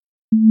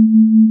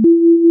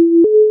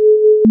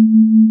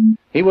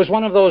He was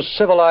one of those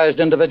civilized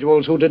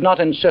individuals who did not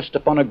insist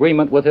upon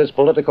agreement with his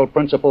political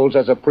principles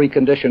as a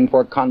precondition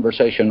for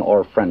conversation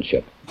or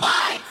friendship.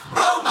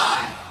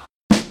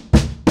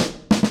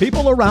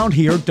 People around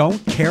here don't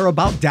care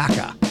about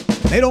DACA.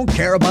 They don't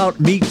care about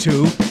Me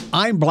Too,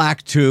 I'm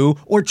Black Too,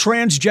 or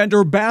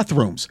transgender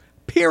bathrooms.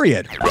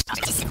 Period.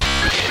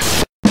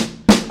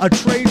 A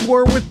trade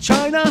war with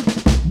China?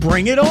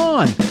 Bring it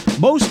on.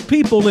 Most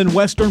people in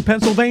Western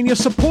Pennsylvania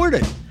support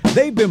it.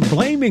 They've been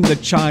blaming the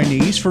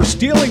Chinese for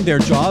stealing their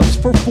jobs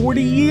for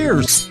 40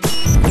 years.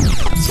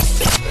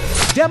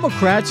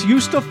 Democrats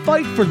used to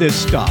fight for this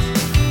stuff.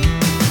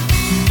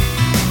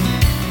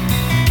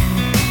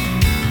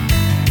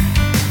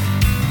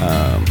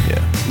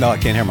 No, I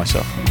can't hear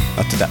myself.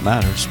 Not that that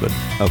matters, but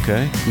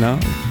okay. No?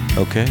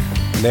 Okay.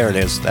 There it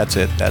is. That's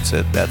it.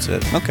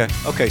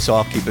 Okay, so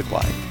I'll keep it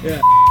quiet.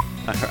 Yeah.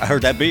 I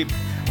heard that beep.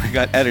 We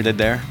got edited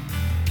there.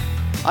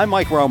 I'm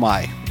Mike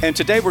Romai, and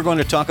today we're going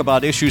to talk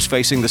about issues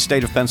facing the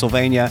state of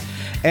Pennsylvania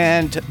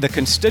and the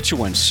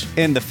constituents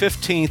in the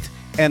 15th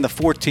and the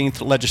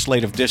 14th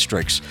legislative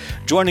districts.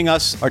 Joining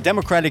us are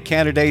Democratic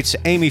candidates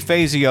Amy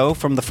Fazio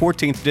from the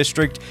 14th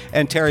district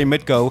and Terry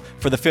Mitko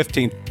for the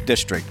 15th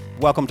district.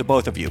 Welcome to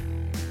both of you.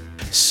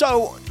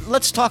 So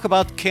let's talk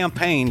about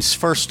campaigns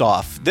first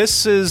off.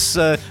 This is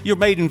your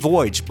maiden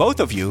voyage, both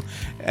of you,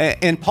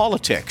 in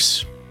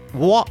politics.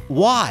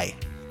 Why?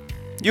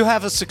 You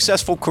have a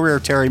successful career,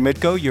 Terry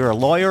Mitko. You're a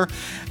lawyer.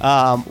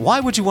 Why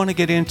would you want to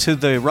get into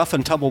the rough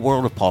and tumble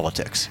world of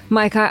politics?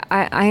 Mike,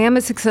 I am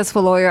a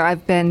successful lawyer.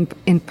 I've been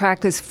in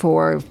practice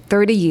for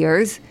 30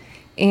 years,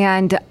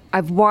 and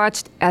I've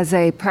watched as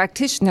a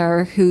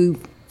practitioner who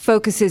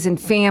focuses in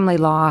family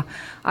law.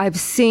 I've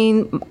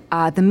seen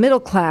the middle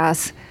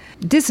class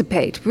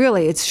dissipate.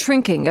 Really, it's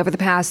shrinking over the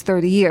past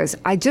 30 years.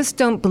 I just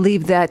don't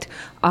believe that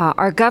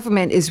our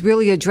government is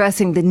really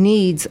addressing the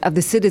needs of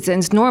the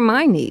citizens, nor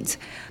my needs.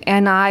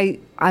 And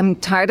I'm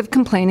tired of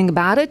complaining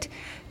about it.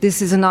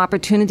 This is an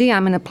opportunity.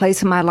 I'm in a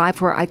place in my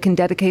life where I can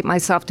dedicate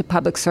myself to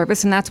public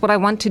service, and that's what I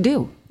want to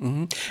do.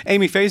 Mm-hmm.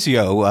 Amy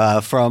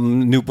Fazio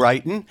from New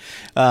Brighton.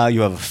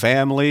 You have a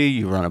family,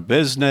 you run a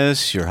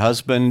business, your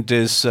husband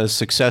is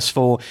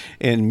successful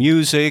in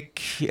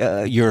music,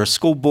 you're a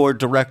school board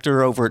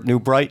director over at New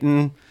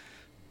Brighton.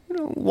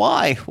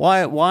 Why?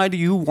 Why do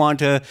you want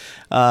to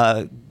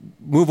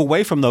move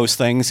away from those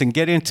things and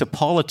get into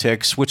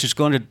politics, which is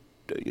going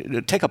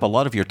to take up a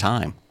lot of your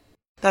time?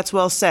 That's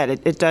well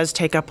said. It does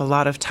take up a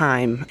lot of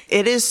time.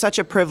 It is such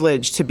a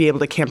privilege to be able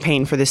to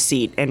campaign for this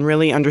seat and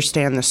really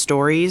understand the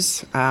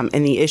stories and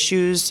the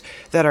issues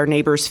that our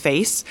neighbors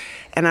face.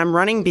 And I'm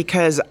running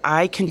because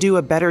I can do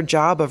a better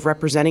job of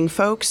representing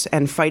folks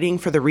and fighting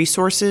for the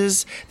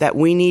resources that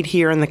we need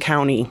here in the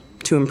county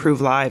to improve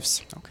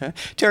lives. Okay.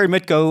 Terry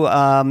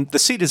Mitko, the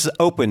seat is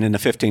open in the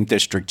 15th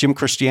district. Jim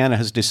Christiana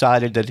has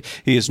decided that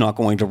he is not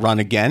going to run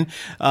again.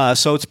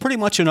 So it's pretty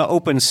much an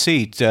open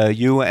seat,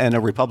 you and a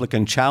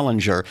Republican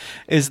challenger.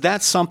 Is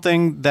that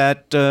something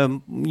that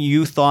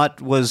you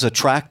thought was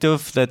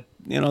attractive, that,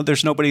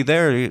 there's nobody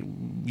there,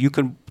 you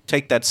can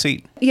take that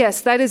seat? Yes,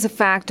 that is a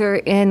factor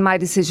in my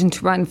decision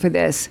to run for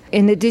this.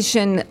 In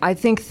addition, I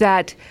think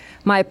that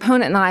my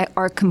opponent and I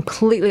are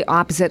completely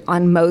opposite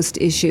on most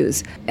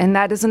issues. And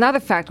that is another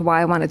factor why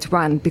I wanted to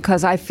run,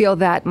 because I feel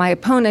that my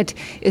opponent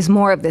is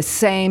more of the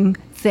same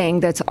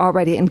thing that's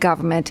already in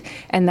government,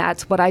 and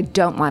that's what I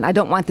don't want. I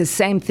don't want the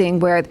same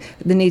thing where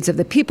the needs of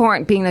the people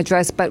aren't being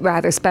addressed, but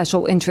rather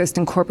special interest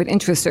and corporate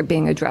interests are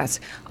being addressed.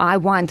 I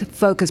want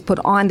focus put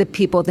on the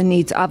people, the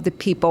needs of the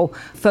people,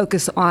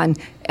 focus on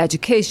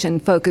education,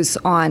 focus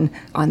on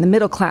the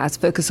middle class,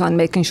 focus on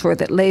making sure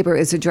that labor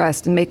is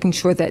addressed and making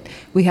sure that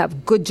we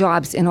have good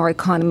jobs in our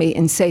economy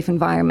in safe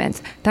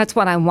environments. That's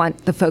what I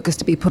want the focus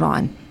to be put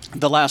on.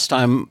 The last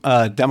time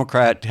a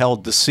Democrat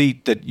held the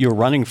seat that you're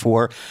running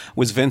for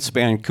was Vince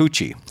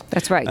Bancucci.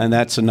 That's right. And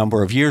that's a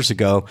number of years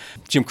ago.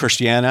 Jim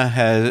Christiana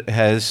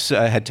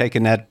had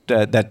taken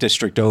that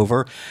district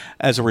over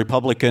as a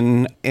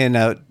Republican in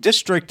a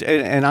district,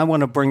 and I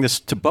want to bring this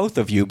to both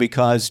of you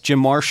because Jim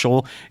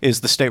Marshall is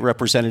the state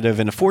representative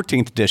in the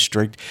 14th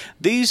district.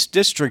 These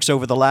districts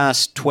over the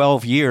last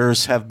 12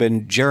 years have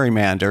been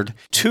gerrymandered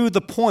to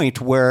the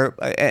point where,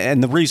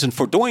 and the reason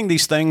for doing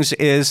these things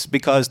is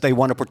because they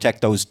want to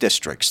protect those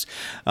districts.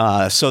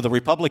 So the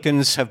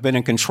Republicans have been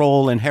in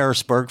control in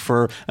Harrisburg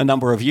for a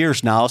number of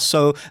years now,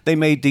 so they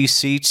made these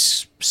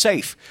seats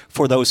safe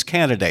for those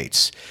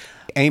candidates.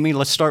 Amy,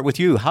 let's start with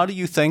you. How do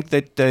you think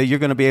that you're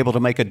going to be able to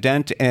make a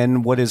dent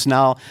in what is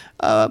now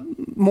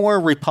more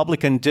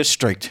Republican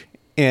district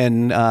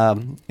in the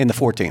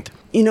 14th?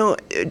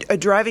 A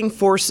driving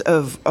force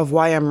of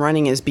why I'm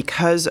running is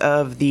because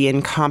of the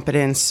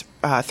incompetence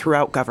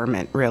throughout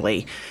government,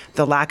 really.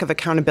 The lack of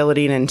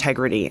accountability and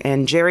integrity.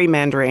 And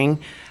gerrymandering,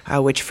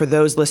 which for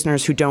those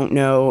listeners who don't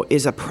know,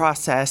 is a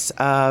process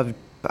of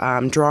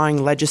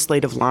drawing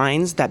legislative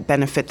lines that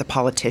benefit the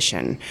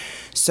politician,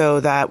 so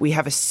that we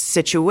have a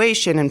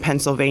situation in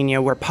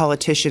Pennsylvania where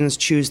politicians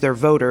choose their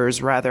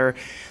voters rather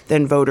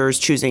than voters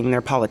choosing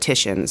their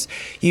politicians.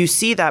 You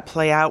see that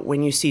play out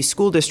when you see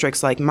school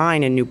districts like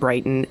mine in New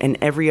Brighton, and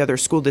every other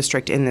school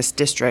district in this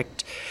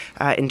district,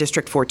 in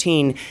District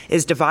 14,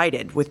 is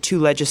divided with two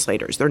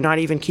legislators. They're not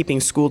even keeping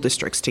school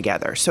districts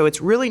together. So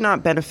it's really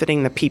not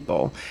benefiting the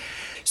people.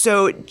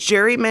 So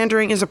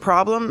gerrymandering is a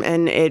problem,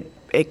 and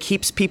it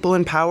keeps people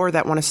in power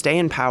that want to stay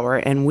in power,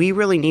 and we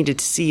really needed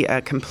to see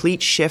a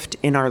complete shift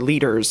in our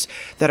leaders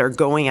that are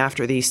going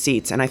after these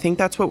seats. And I think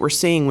that's what we're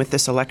seeing with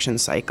this election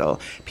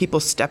cycle. People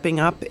stepping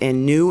up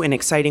in new and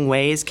exciting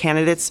ways,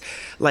 candidates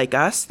like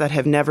us that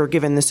have never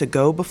given this a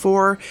go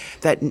before,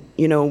 that,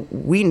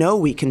 we know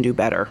we can do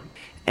better.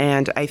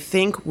 And I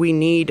think we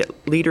need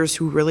leaders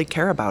who really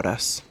care about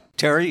us.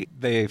 Terry,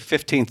 the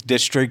 15th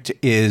District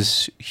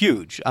is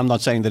huge. I'm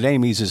not saying that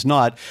Amy's is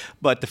not,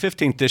 but the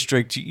 15th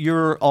District,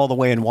 you're all the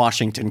way in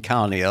Washington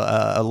County,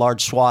 a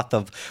large swath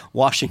of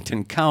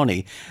Washington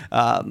County.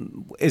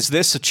 Is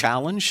this a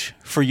challenge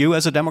for you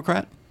as a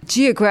Democrat?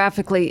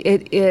 Geographically,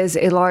 it is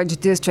a large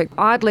district.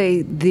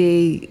 Oddly,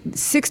 the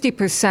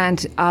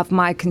 60% of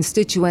my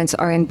constituents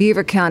are in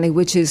Beaver County,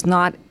 which is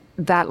not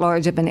that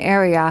large of an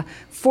area.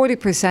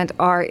 40%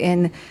 are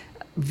in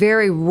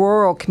very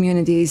rural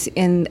communities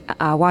in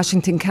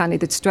Washington County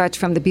that stretch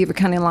from the Beaver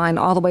County line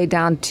all the way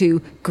down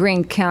to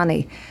Greene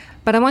County.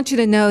 But I want you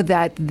to know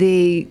that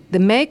the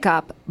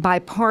makeup by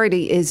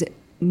party is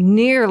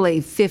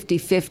nearly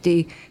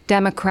 50-50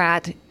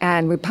 Democrat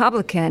and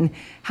Republican.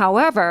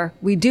 However,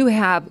 we do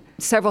have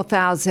several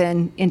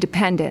thousand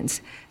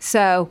independents.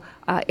 So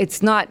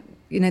it's not,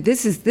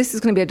 this is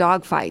going to be a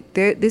dogfight.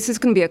 This is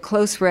going to be a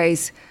close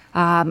race,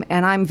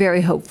 and I'm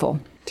very hopeful.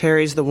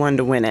 Terry's the one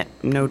to win it,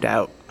 no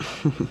doubt.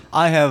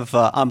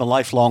 I'm a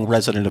lifelong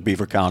resident of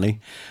Beaver County.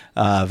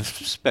 I've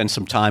spent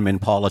some time in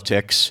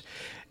politics.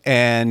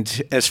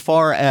 And as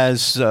far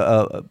as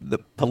the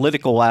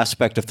political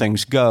aspect of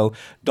things go,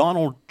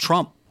 Donald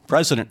Trump,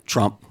 President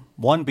Trump,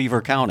 won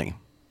Beaver County.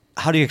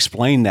 How do you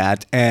explain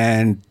that?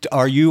 And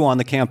are you on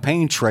the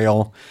campaign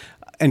trail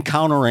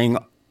encountering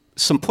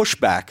some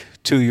pushback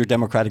to your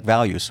democratic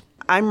values?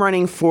 I'm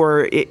running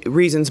for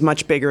reasons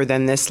much bigger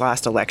than this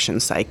last election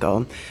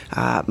cycle.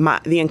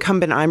 The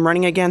incumbent I'm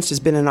running against has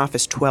been in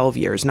office 12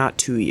 years, not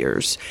 2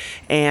 years.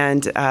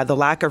 And the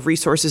lack of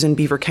resources in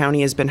Beaver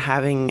County has been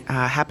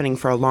happening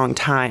for a long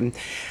time.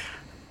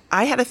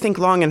 I had to think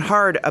long and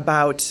hard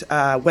about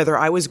whether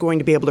I was going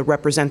to be able to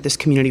represent this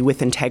community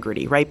with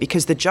integrity, right?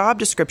 Because the job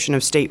description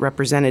of state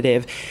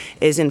representative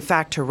is, in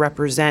fact, to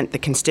represent the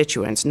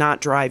constituents, not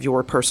drive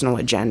your personal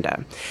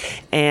agenda.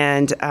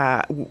 And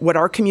what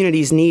our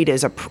communities need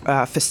is a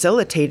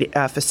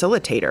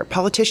facilitator.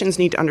 Politicians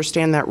need to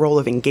understand that role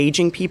of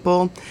engaging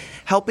people,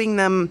 helping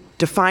them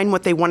define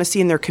what they want to see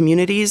in their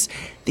communities.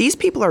 These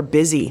people are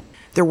busy.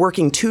 They're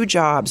working 2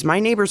 jobs. My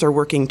neighbors are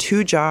working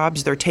 2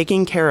 jobs. They're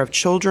taking care of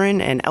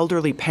children and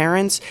elderly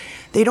parents.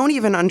 They don't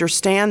even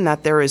understand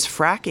that there is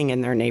fracking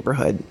in their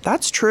neighborhood.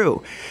 That's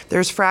true.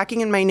 There's fracking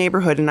in my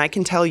neighborhood, and I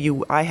can tell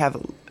you I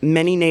have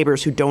many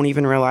neighbors who don't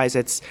even realize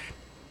it's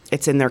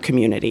in their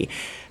community.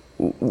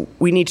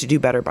 We need to do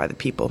better by the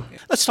people.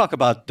 Let's talk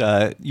about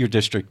your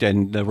district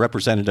and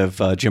Representative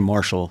Jim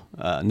Marshall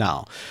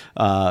now.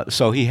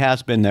 So he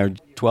has been there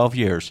 12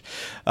 years.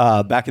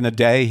 Back in the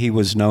day, he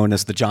was known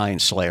as the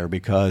Giant Slayer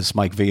because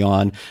Mike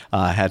Veon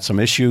had some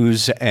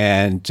issues,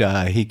 and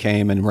he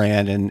came and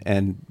ran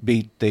and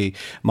beat the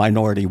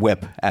minority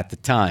whip at the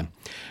time.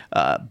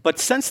 But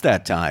since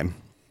that time,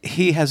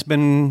 he has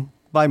been,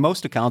 by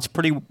most accounts,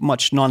 pretty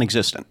much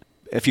non-existent.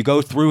 If you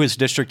go through his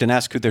district and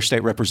ask who their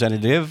state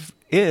representative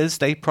is,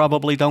 they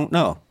probably don't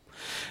know.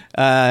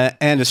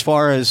 And as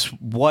far as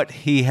what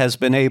he has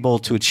been able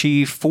to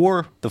achieve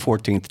for the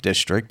 14th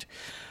District,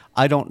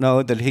 I don't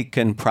know that he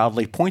can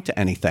proudly point to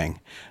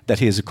anything that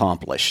he has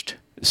accomplished.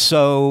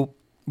 So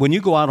when you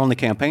go out on the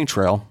campaign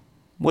trail,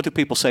 what do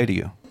people say to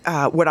you?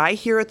 What I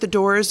hear at the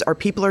doors are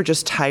people are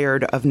just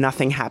tired of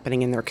nothing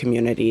happening in their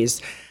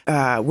communities.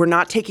 We're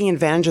not taking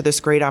advantage of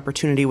this great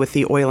opportunity with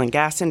the oil and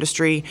gas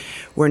industry.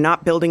 We're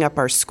not building up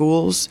our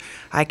schools.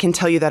 I can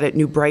tell you that at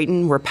New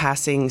Brighton, we're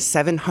passing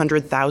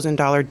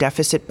 $700,000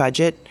 deficit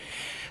budget.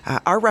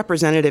 Our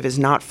representative is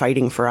not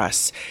fighting for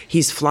us.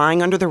 He's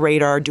flying under the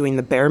radar, doing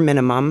the bare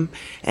minimum,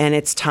 and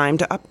it's time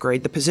to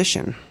upgrade the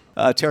position.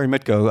 Terry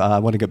Mitko, I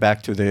want to get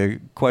back to the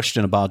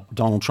question about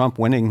Donald Trump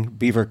winning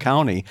Beaver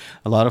County.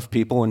 A lot of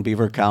people in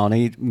Beaver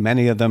County,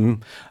 many of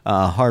them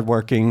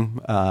hardworking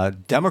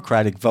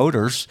Democratic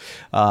voters,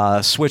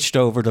 switched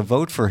over to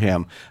vote for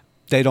him.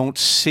 They don't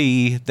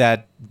see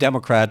that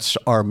Democrats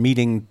are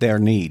meeting their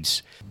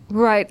needs.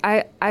 Right.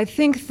 I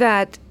think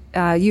that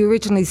you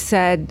originally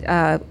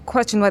said,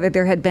 question whether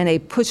there had been a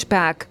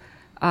pushback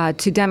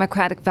to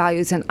democratic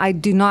values, and I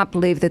do not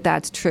believe that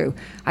that's true.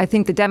 I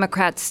think the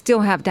Democrats still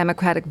have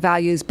democratic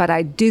values, but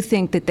I do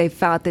think that they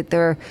felt that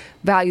their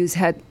values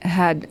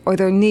had or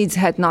their needs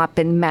had not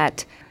been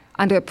met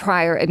under a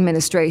prior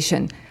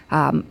administration.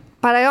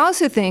 But I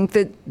also think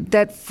that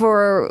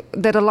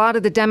a lot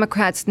of the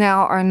Democrats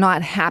now are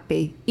not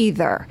happy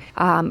either,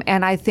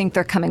 and I think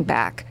they're coming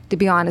back. To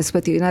be honest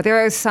with you, now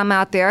there are some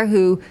out there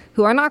who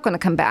are not going to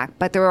come back,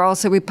 but there are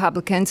also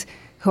Republicans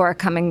who are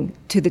coming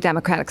to the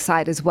Democratic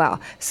side as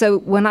well. So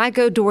when I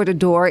go door to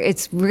door,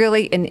 it's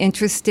really an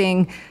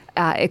interesting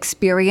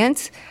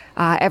experience.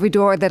 Every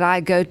door that I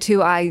go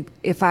to,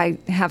 if I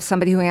have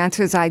somebody who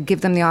answers, I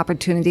give them the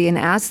opportunity and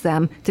ask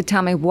them to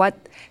tell me what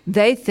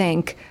they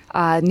think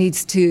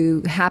needs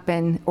to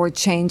happen or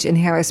change in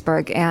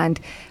Harrisburg. And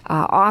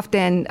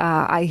often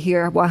I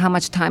hear, well, how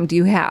much time do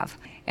you have?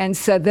 And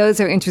so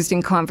those are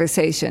interesting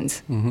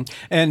conversations. Mm-hmm.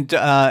 And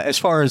as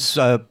far as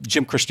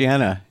Jim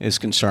Christiana is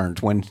concerned,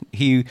 when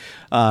he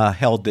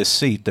held this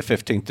seat, the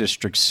 15th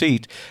district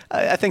seat,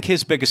 I think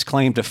his biggest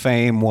claim to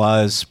fame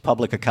was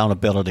public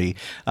accountability.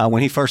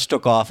 When he first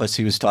took office,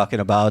 he was talking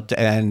about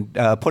and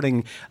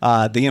putting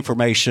the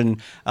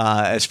information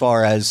as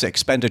far as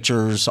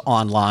expenditures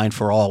online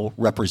for all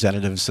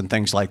representatives and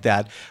things like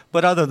that.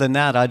 But other than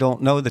that, I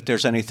don't know that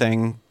there's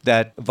anything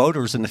that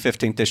voters in the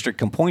 15th district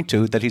can point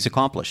to that he's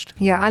accomplished.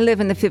 Yeah, I live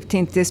in the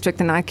 15th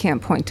district, and I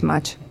can't point to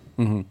much.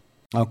 Mm-hmm.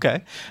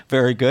 Okay,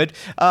 very good.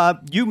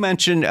 You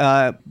mentioned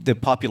the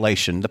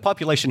population. The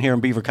population here in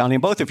Beaver County,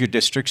 in both of your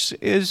districts,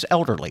 is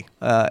elderly.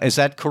 Is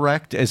that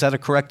correct? Is that a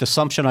correct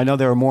assumption? I know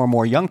there are more and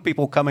more young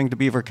people coming to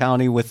Beaver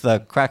County with the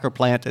cracker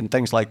plant and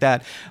things like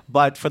that.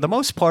 But for the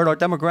most part, our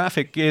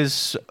demographic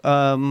is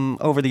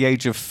over the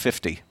age of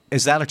 50.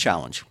 Is that a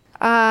challenge?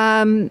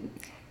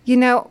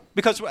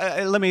 Because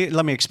let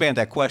me expand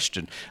that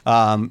question.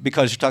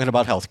 Because you're talking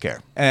about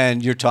healthcare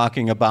and you're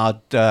talking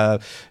about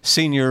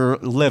senior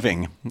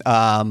living.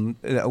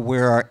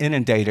 We're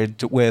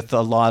inundated with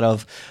a lot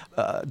of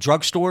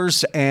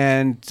drugstores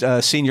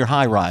and senior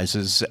high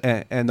rises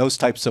and those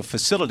types of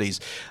facilities.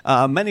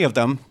 Many of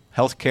them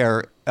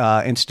healthcare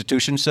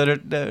institutions that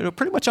are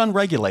pretty much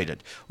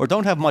unregulated or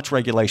don't have much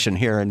regulation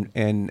here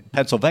in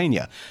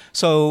Pennsylvania.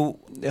 So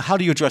how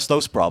do you address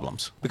those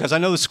problems? Because I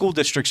know the school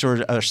districts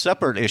are a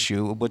separate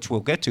issue, which we'll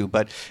get to,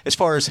 but as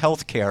far as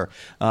healthcare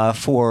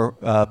for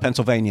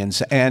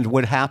Pennsylvanians and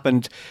what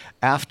happened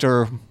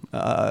after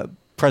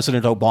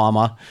President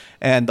Obama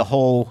and the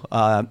whole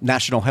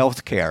national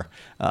health care,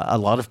 a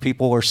lot of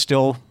people are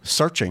still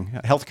searching.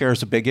 Healthcare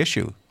is a big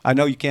issue. I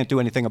know you can't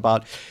do anything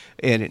about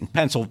it in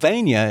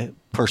Pennsylvania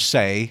per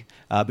se,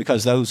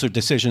 because those are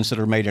decisions that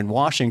are made in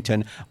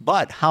Washington,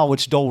 but how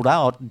it's doled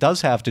out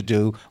does have to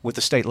do with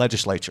the state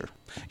legislature.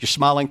 You're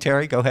smiling,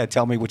 Terry. Go ahead.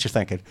 Tell me what you're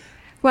thinking.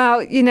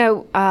 Well,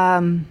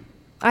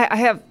 I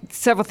have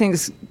several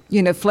things,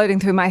 floating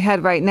through my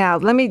head right now.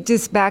 Let me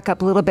just back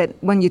up a little bit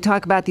when you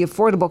talk about the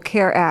Affordable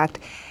Care Act.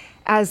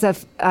 As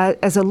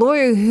a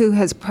lawyer who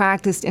has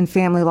practiced in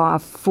family law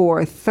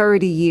for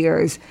 30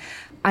 years,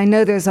 I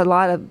know there's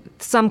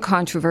some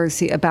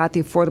controversy about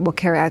the Affordable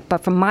Care Act,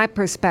 but from my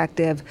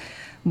perspective,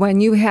 when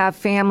you have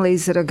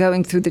families that are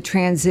going through the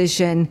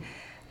transition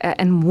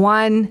and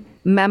one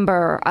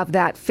member of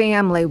that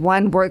family,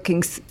 one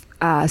working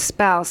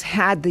spouse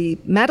had the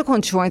medical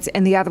insurance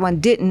and the other one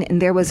didn't,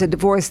 and there was a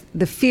divorce,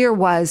 the fear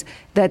was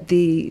that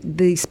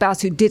the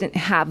spouse who didn't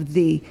have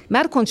the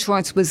medical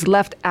insurance was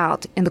left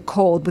out in the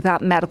cold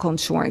without medical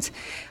insurance.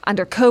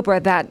 Under COBRA,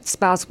 that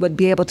spouse would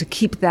be able to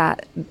keep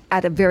that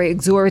at a very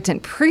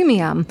exorbitant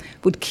premium,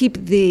 would keep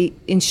the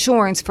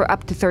insurance for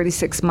up to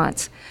 36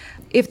 months.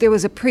 If there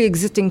was a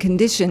pre-existing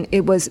condition,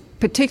 it was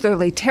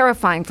particularly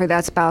terrifying for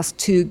that spouse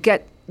to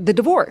get the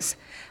divorce.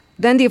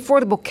 Then the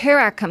Affordable Care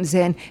Act comes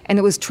in, and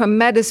it was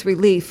tremendous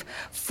relief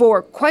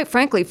for, quite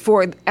frankly,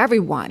 for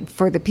everyone,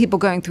 for the people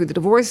going through the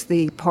divorce,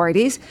 the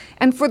parties,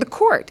 and for the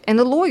court and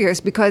the lawyers,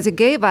 because it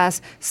gave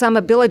us some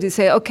ability to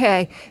say,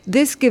 okay,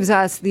 this gives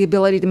us the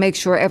ability to make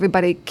sure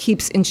everybody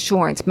keeps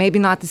insurance, maybe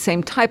not the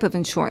same type of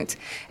insurance.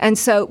 And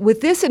so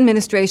with this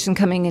administration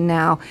coming in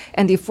now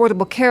and the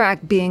Affordable Care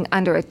Act being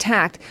under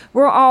attack,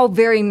 we're all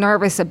very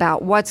nervous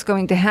about what's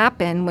going to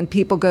happen when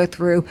people go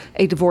through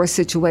a divorce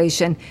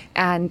situation,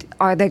 and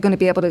are they going to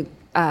be able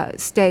to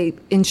stay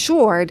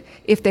insured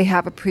if they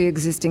have a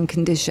pre-existing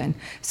condition.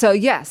 So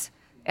yes,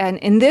 and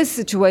in this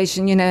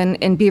situation,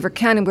 in Beaver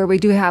County, where we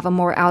do have a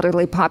more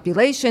elderly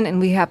population and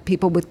we have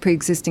people with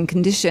pre-existing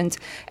conditions,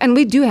 and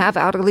we do have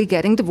elderly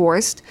getting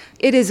divorced,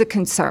 it is a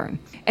concern.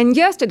 And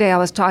yesterday I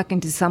was talking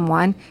to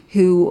someone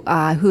who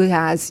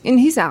has, and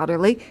he's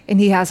elderly, and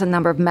he has a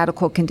number of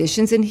medical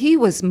conditions, and he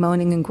was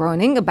moaning and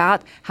groaning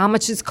about how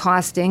much it's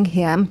costing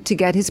him to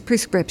get his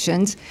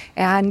prescriptions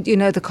and,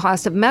 the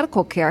cost of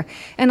medical care.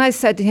 And I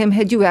said to him,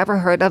 had you ever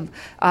heard of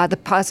the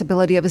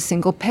possibility of a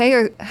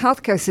single-payer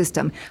healthcare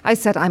system? I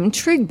said, I'm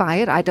intrigued by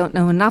it. I don't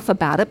know enough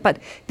about it, but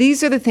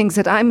these are the things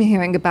that I'm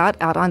hearing about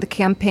out on the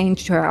campaign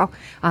trail,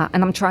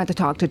 and I'm trying to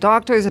talk to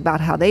doctors about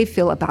how they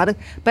feel about it.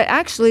 But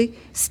actually,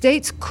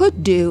 states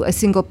could do a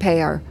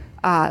single-payer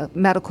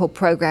medical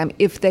program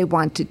if they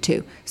wanted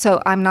to.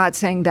 So I'm not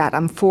saying that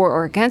I'm for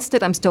or against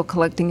it. I'm still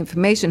collecting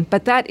information,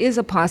 but that is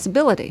a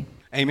possibility.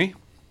 Amy,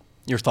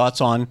 your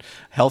thoughts on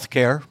health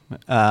care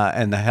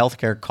and the health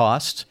care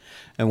costs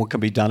and what can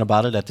be done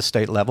about it at the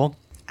state level?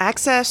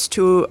 Access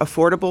to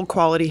affordable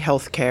quality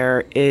health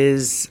care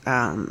is,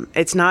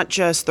 it's not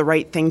just the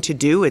right thing to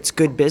do, it's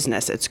good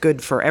business. It's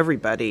good for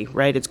everybody,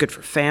 right? It's good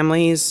for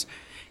families,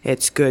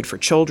 it's good for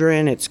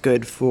children, it's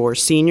good for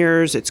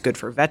seniors, it's good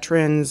for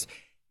veterans,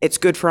 it's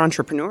good for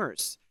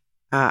entrepreneurs.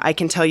 I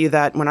can tell you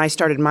that when I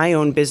started my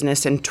own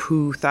business in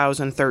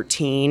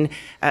 2013,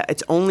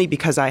 it's only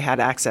because I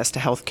had access to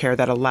healthcare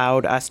that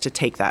allowed us to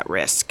take that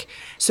risk.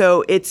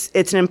 So it's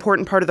an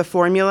important part of the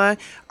formula.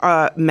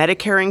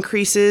 Medicare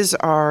increases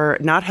are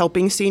not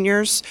helping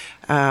seniors.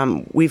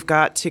 We've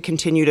got to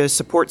continue to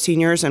support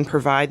seniors and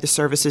provide the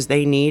services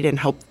they need and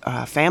help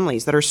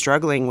families that are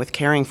struggling with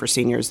caring for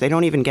seniors. They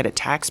don't even get a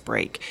tax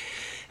break.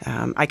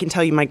 I can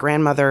tell you my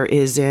grandmother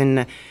is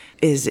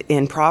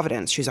in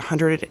Providence. She's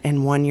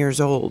 101 years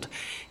old.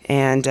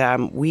 And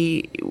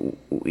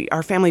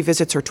our family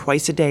visits her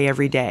twice a day,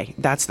 every day.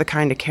 That's the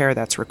kind of care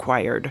that's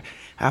required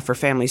for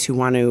families who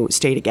want to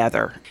stay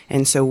together.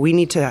 And so we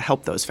need to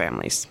help those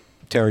families.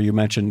 Terry, you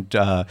mentioned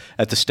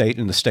at the state,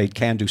 and the state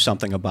can do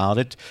something about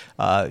it.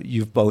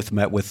 You've both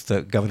met with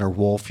Governor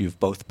Wolf. You've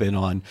both been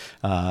on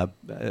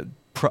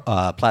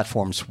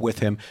platforms with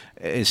him.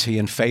 Is he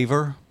in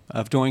favor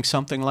of doing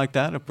something like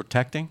that, of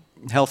protecting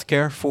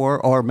healthcare for,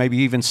 or maybe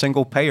even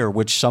single payer,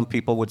 which some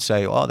people would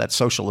say, oh, that's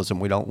socialism,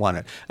 we don't want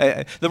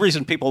it. The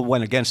reason people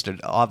went against it,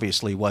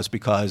 obviously, was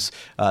because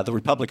the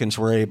Republicans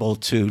were able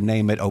to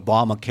name it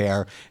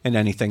Obamacare, and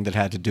anything that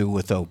had to do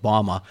with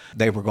Obama,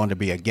 they were going to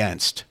be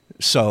against.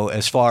 So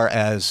as far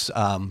as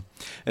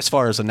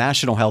a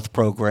national health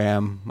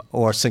program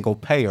or single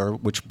payer,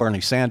 which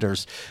Bernie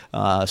Sanders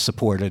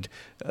supported,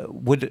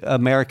 would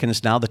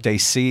Americans, now that they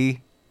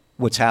see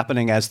what's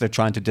happening as they're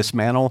trying to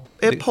dismantle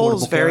it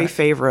polls very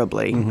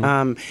favorably.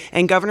 Mm-hmm.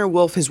 And Governor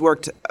Wolf has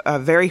worked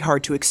very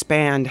hard to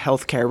expand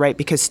healthcare, right?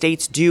 Because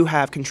states do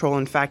have control.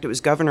 In fact, it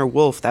was Governor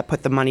Wolf that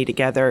put the money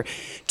together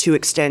to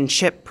extend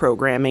CHIP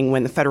programming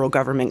when the federal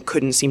government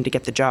couldn't seem to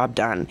get the job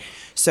done.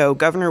 So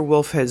Governor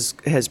Wolf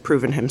has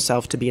proven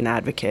himself to be an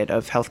advocate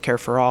of healthcare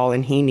for all,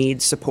 and he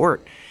needs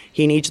support.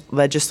 He needs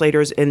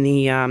legislators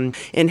in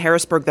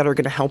Harrisburg that are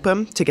going to help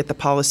him to get the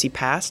policy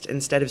passed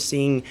instead of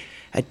seeing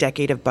a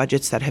decade of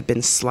budgets that have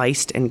been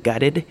sliced and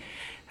gutted.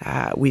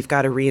 We've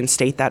got to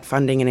reinstate that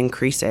funding and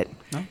increase it.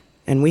 Oh.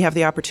 And we have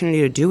the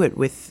opportunity to do it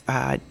with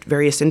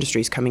various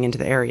industries coming into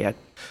the area.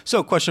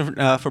 So question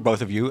for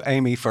both of you.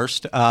 Amy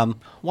first.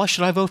 Why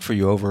should I vote for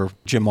you over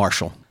Jim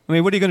Marshall? I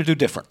mean, what are you going to do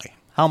differently?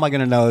 How am I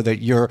going to know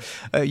that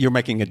you're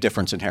making a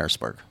difference in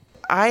Harrisburg?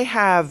 I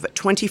have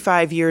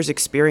 25 years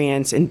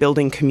experience in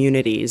building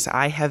communities.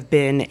 I have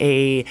been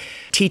a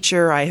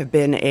teacher. I have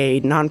been a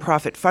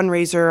nonprofit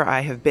fundraiser.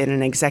 I have been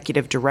an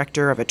executive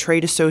director of a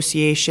trade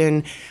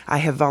association. I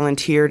have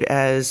volunteered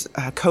as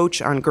a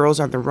coach on Girls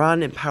on the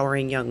Run,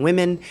 empowering young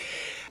women.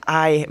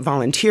 I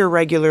volunteer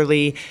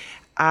regularly.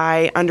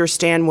 I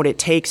understand what it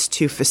takes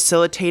to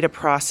facilitate a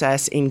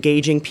process,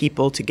 engaging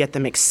people to get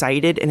them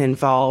excited and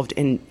involved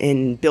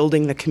in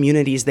building the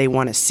communities they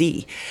want to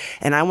see.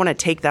 And I want to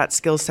take that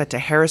skill set to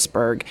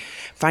Harrisburg,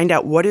 find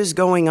out what is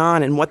going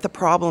on and what the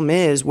problem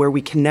is where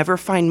we can never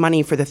find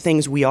money for the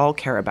things we all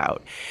care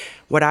about.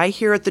 What I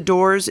hear at the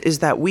doors is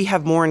that we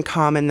have more in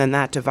common than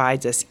that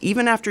divides us,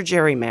 even after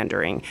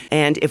gerrymandering.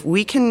 And if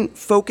we can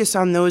focus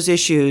on those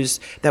issues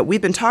that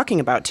we've been talking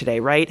about today,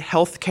 right?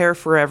 Health care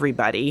for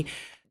everybody,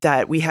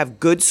 that we have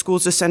good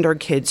schools to send our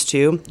kids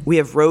to, we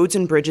have roads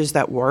and bridges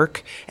that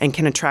work and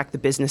can attract the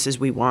businesses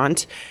we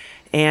want,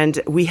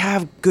 and we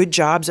have good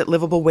jobs at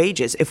livable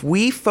wages. If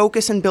we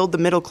focus and build the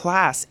middle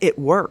class, it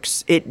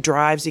works. It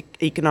drives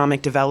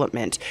economic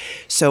development.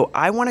 So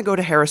I want to go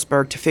to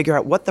Harrisburg to figure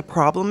out what the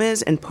problem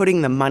is and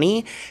putting the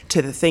money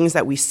to the things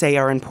that we say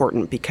are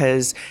important,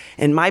 because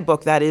in my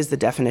book, that is the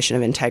definition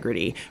of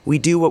integrity. We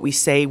do what we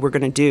say we're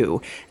going to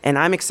do. And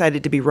I'm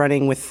excited to be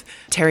running with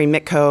Terry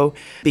Mitko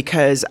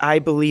because I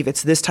believe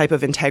it's this type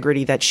of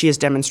integrity that she has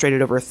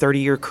demonstrated over a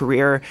 30-year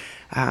career,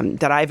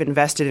 that I've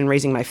invested in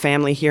raising my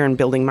family here and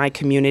building my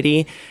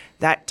community.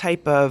 That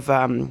type of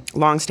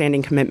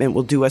longstanding commitment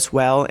will do us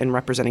well in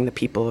representing the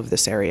people of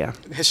this area.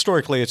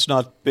 Historically, it's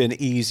not been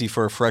easy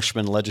for a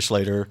freshman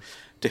legislator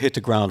to hit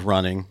the ground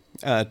running,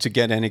 to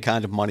get any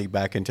kind of money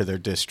back into their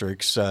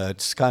districts.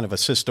 It's kind of a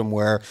system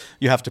where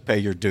you have to pay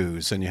your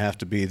dues and you have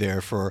to be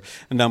there for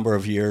a number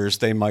of years.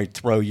 They might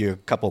throw you a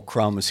couple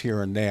crumbs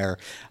here and there.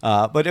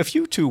 But if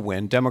you two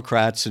win,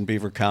 Democrats in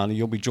Beaver County,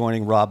 you'll be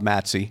joining Rob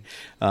Matzey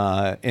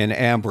in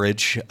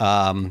Ambridge,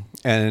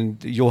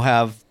 and you'll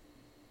have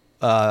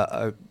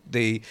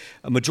the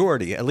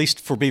majority, at least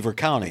for Beaver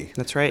County.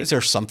 That's right. Is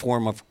there some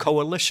form of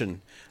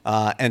coalition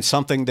and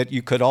something that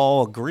you could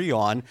all agree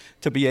on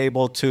to be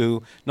able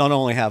to not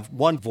only have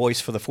one voice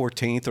for the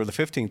 14th or the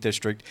 15th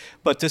district,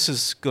 but this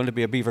is going to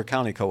be a Beaver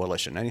County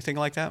coalition? Anything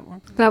like that?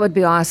 That would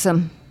be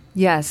awesome.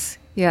 Yes.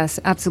 Yes,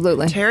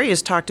 absolutely. Terry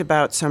has talked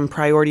about some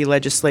priority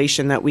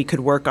legislation that we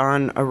could work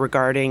on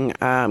regarding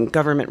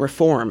government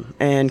reform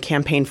and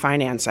campaign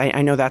finance.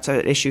 I know that's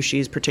an issue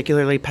she's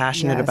particularly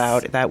passionate Yes.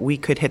 about, that we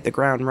could hit the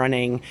ground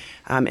running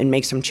and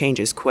make some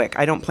changes quick.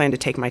 I don't plan to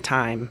take my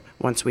time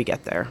once we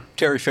get there.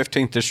 Terry,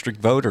 15th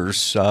District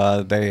voters,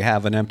 they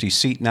have an empty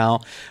seat now.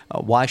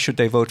 Why should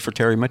they vote for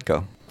Terry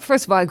Mitko?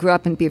 First of all, I grew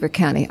up in Beaver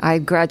County. I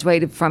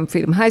graduated from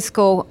Freedom High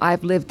School.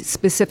 I've lived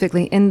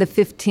specifically in the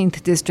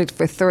 15th District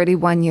for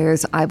 31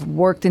 years. I've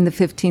worked in the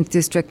 15th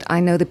District. I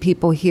know the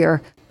people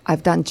here.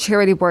 I've done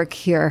charity work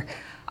here.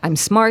 I'm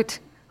smart.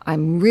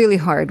 I'm really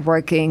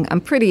hardworking.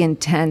 I'm pretty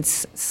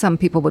intense. Some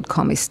people would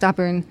call me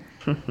stubborn.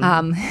 That's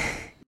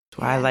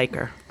why I like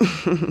her.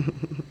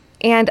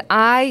 And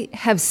I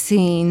have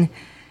seen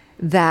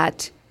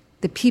that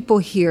the people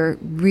here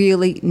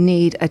really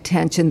need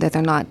attention that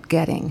they're not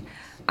getting.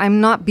 I'm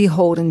not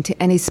beholden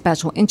to any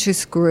special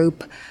interest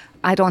group.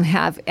 I don't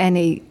have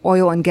any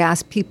oil and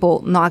gas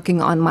people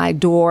knocking on my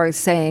door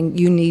saying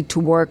you need to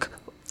work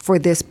for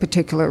this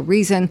particular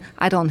reason.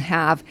 I don't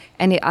have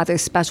any other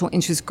special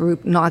interest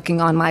group knocking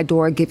on my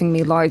door giving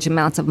me large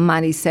amounts of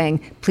money saying,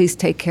 please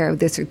take care of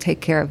this or take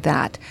care of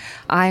that.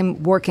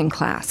 I'm working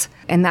class,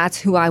 and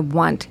that's who I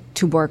want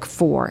to work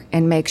for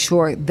and make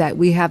sure that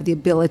we have the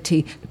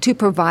ability to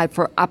provide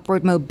for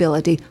upward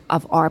mobility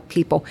of our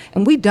people.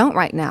 And we don't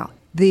right now.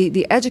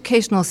 The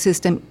educational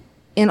system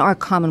in our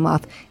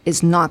Commonwealth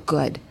is not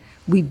good.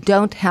 We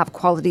don't have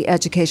quality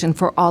education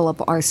for all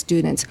of our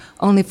students,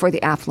 only for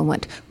the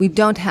affluent. We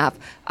don't have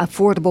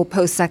affordable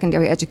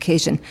post-secondary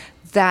education.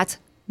 That's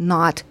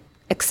not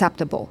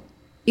acceptable.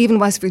 Even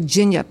West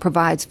Virginia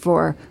provides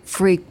for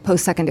free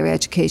post-secondary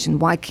education.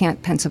 Why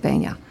can't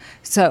Pennsylvania?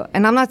 So,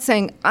 and I'm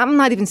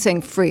not even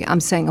saying free, I'm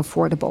saying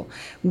affordable.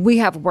 We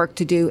have work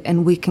to do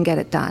and we can get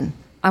it done.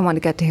 I want to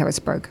get to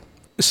Harrisburg.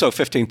 So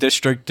 15th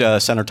District,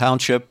 Center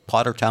Township,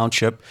 Potter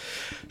Township,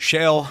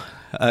 shale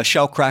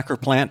cracker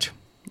plant,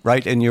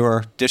 right, in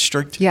your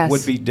district, Yes.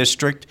 would-be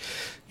district.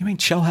 You mean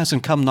Shell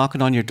hasn't come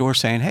knocking on your door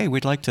saying, hey,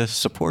 we'd like to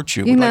support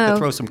you. We'd like to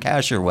throw some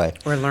cash your way.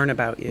 Or learn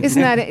about you.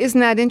 Isn't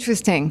that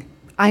interesting?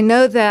 I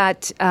know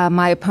that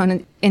my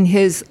opponent, in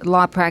his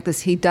law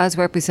practice, he does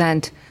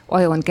represent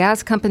oil and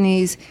gas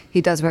companies.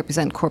 He does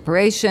represent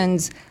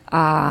corporations.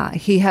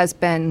 He has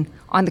been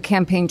on the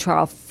campaign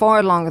trail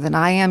far longer than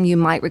I am. You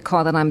might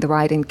recall that I'm the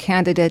write-in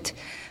candidate.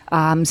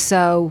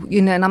 So,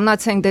 and I'm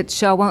not saying that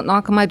Shell won't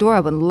knock on my door.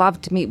 I would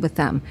love to meet with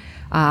them.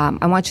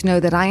 I want you to know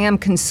that I am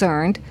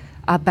concerned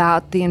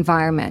about the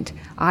environment.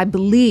 I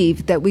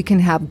believe that we can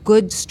have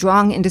good,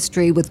 strong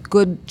industry with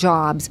good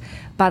jobs,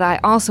 but I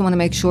also want to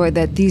make sure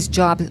that these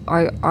jobs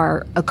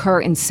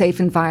occur in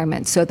safe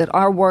environments so that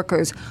our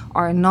workers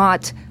are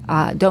not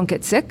don't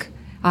get sick,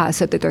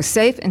 so that they're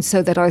safe, and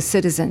so that our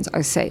citizens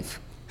are safe.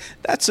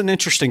 That's an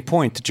interesting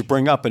point that you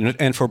bring up,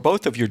 and for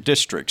both of your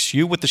districts,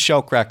 you with the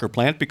shell cracker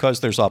plant because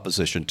there's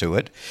opposition to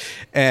it,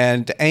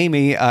 and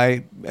Amy,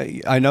 I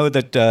know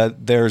that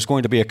there's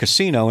going to be a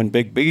casino in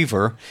Big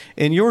Beaver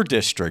in your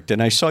district,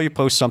 and I saw you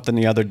post something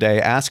the other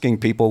day asking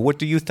people, what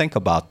do you think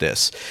about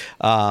this?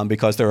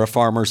 Because there are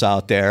farmers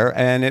out there,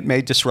 and it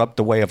may disrupt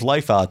the way of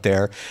life out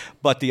there,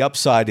 but the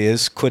upside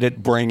is, could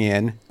it bring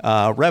in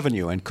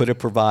revenue, and could it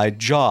provide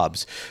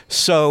jobs?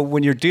 So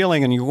when you're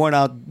dealing and you're going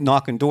out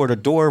knocking door to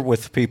door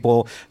with people,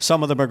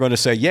 some of them are going to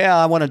say, yeah,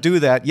 I want to do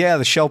that. Yeah,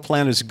 the shell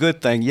plant is a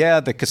good thing.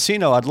 Yeah, the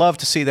casino, I'd love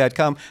to see that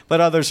come.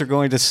 But others are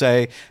going to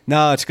say,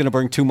 no, it's going to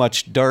bring too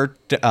much dirt.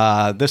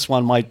 This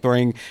one might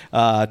bring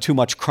too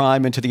much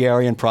crime into the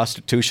area and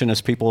prostitution,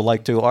 as people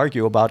like to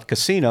argue about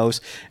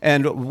casinos,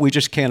 and we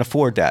just can't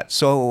afford that.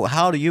 So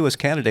how do you as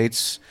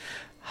candidates,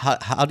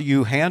 how do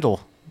you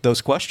handle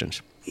those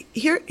questions?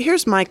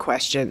 Here's my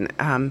question.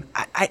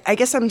 I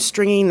guess I'm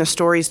stringing the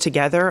stories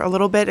together a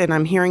little bit, and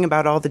I'm hearing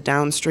about all the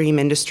downstream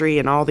industry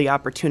and all the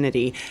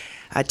opportunity.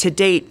 To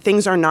date,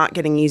 things are not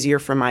getting easier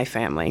for my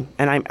family,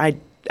 and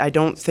I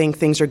don't think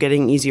things are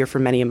getting easier for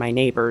many of my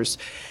neighbors.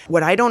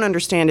 What I don't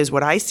understand is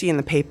what I see in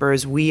the paper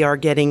is we are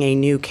getting a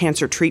new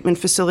cancer treatment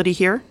facility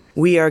here.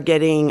 We are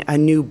getting a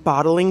new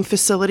bottling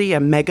facility, a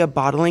mega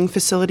bottling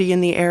facility in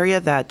the area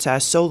that's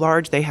so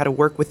large they had to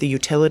work with the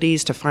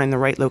utilities to find the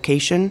right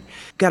location.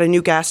 Got a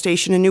new gas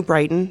station in New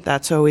Brighton.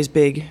 That's always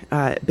big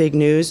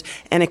news.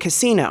 And a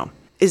casino.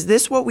 Is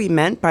this what we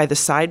meant by the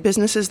side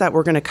businesses that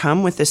were going to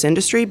come with this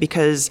industry?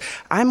 Because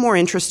I'm more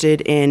interested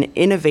in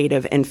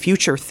innovative and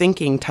future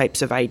thinking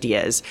types of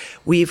ideas.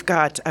 We've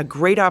got a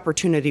great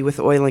opportunity with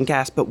oil and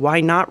gas, but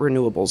why not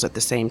renewables at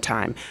the same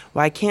time?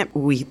 Why can't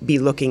we be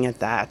looking at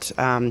that?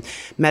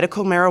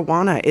 Medical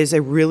marijuana is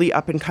a really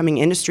up and coming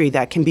industry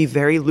that can be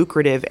very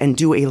lucrative and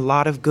do a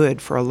lot of good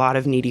for a lot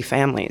of needy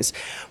families.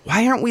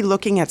 Why aren't we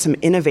looking at some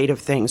innovative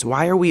things?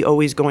 Why are we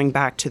always going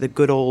back to the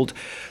good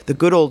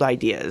old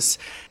ideas?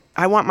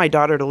 I want my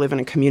daughter to live in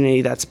a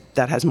community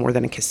that has more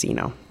than a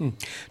casino.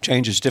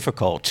 Change is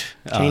difficult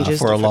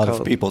For a lot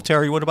of people.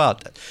 Terry, what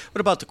about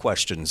the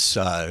questions?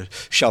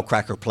 Shell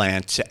cracker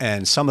plant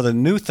and some of the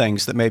new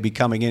things that may be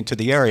coming into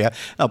the area.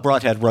 Now,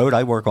 Broadhead Road,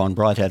 I work on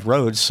Broadhead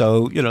Road,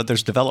 so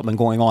there's development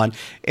going on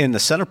in the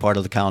center part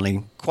of the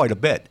county quite a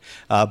bit.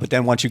 But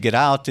then once you get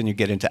out and you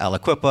get into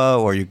Aliquippa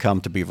or you come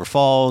to Beaver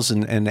Falls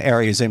and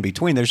areas in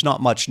between, there's not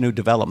much new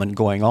development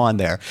going on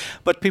there.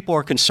 But people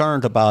are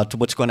concerned about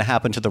what's going to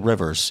happen to the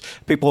rivers.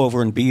 People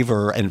over in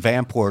Beaver and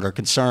Vanport are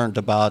concerned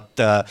about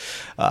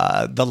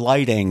the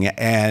lighting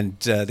and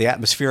the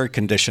atmospheric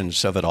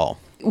conditions of it all.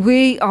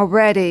 We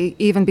already,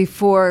 even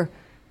before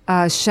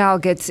Shell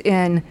gets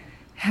in,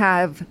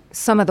 have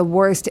some of the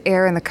worst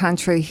air in the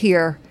country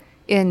here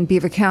in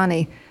Beaver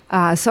County.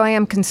 So I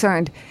am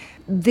concerned.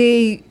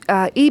 The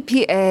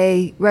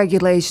EPA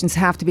regulations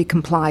have to be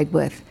complied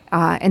with,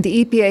 and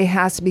the EPA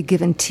has to be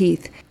given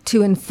teeth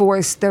to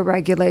enforce their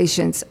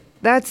regulations.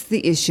 That's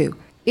the issue.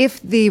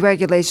 If the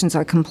regulations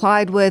are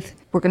complied with,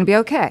 we're going to be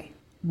okay.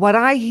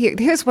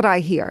 Here's what I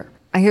hear.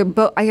 I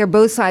hear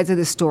both sides of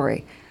the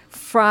story.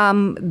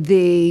 From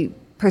the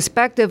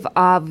perspective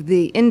of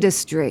the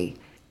industry,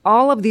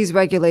 all of these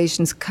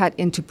regulations cut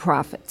into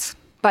profits,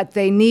 but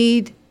they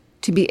need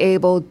to be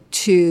able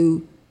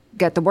to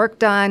get the work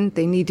done.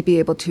 They need to be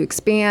able to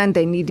expand.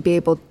 They need to be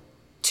able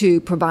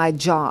to provide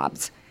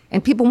jobs.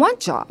 And people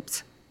want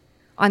jobs.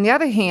 On the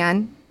other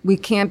hand, we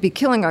can't be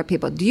killing our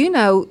people. Do you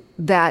know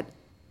that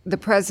the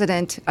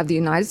President of the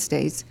United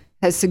States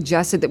has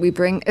suggested that we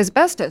bring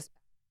asbestos?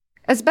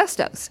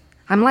 Asbestos.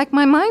 I'm like,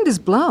 my mind is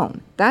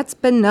blown. That's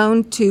been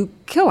known to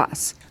kill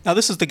us. Now,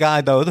 this is the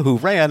guy, though, who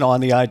ran on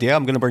the idea,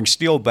 I'm going to bring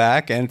steel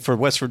back, and for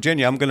West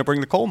Virginia, I'm going to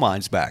bring the coal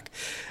mines back.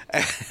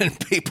 And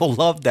people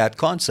loved that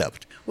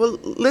concept. Well,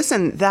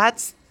 listen,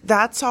 that's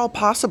all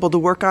possible to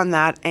work on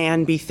that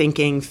and be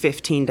thinking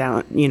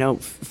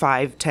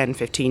 5, 10,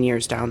 15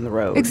 years down the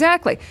road.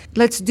 Exactly.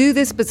 Let's do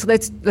this, but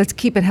let's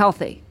keep it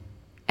healthy.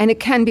 And it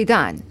can be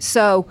done.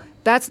 So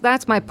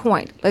that's my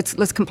point.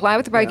 Let's comply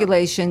with the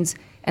regulations.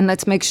 And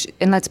let's make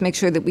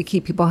sure that we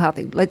keep people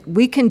healthy.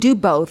 We can do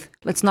both.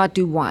 Let's not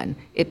do one.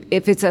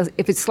 If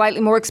it's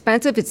slightly more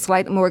expensive, it's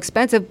slightly more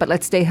expensive. But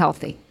let's stay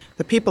healthy.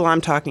 The people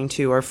I'm talking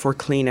to are for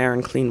clean air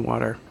and clean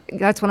water.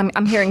 That's what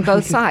I'm hearing.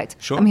 Both sides.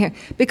 Sure. I'm hearing,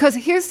 because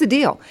here's the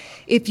deal: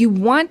 if you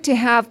want to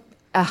have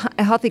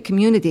a healthy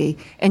community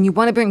and you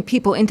want to bring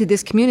people into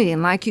this community,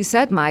 and like you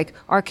said, Mike,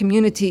 our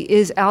community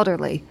is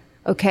elderly.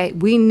 Okay,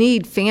 we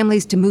need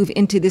families to move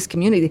into this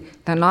community.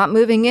 They're not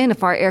moving in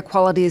if our air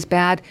quality is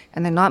bad,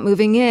 and they're not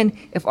moving in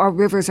if our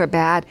rivers are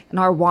bad and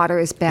our water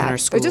is bad. And our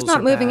they're just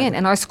not moving bad. in,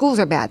 and our schools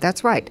are bad.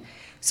 That's right.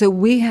 So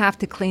we have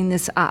to clean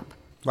this up.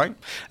 Right.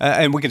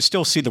 And we can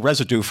still see the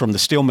residue from the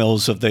steel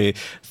mills of the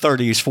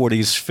 30s,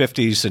 40s,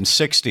 50s, and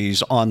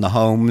 60s on the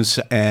homes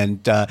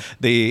and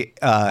the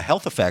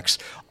health effects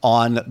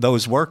on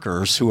those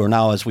workers who are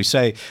now, as we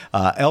say,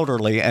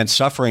 elderly and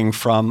suffering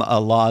from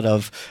a lot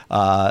of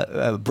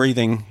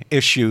breathing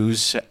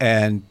issues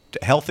and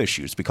health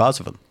issues because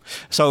of them.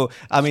 So,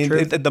 I mean,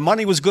 the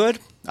money was good.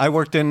 I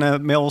worked in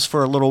mills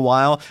for a little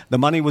while. The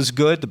money was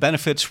good. The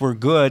benefits were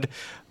good.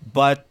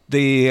 But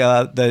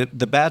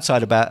the bad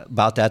side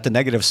about that, the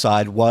negative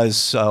side,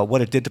 was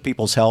what it did to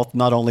people's health,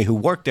 not only who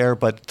worked there,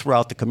 but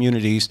throughout the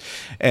communities,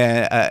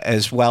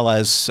 as well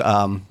as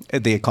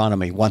the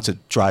economy. Once it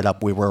dried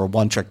up, we were a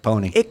one-trick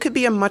pony. It could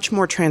be a much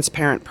more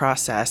transparent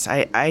process.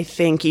 I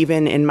think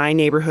even in my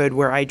neighborhood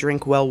where I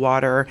drink well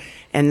water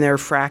and they're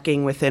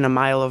fracking within a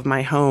mile of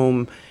my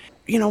home,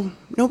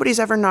 nobody's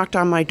ever knocked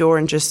on my door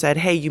and just said,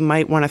 hey, you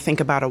might want to think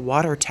about a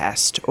water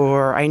test,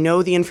 or I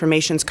know the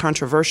information's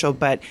controversial,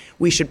 but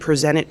we should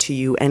present it to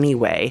you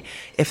anyway.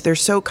 If they're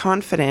so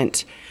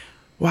confident,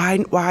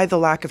 why the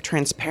lack of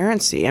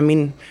transparency? I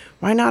mean,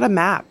 why not a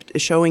map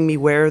showing me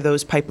where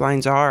those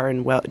pipelines are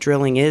and what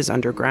drilling is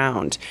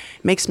underground?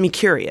 It makes me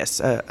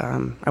curious.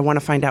 I want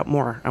to find out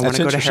more. I want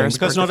to go to Harrisburg.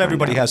 Because not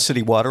everybody has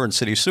city water and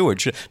city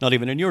sewage, not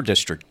even in your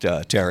district,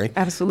 Terry.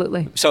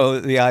 Absolutely.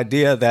 So the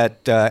idea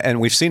that, and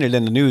we've seen it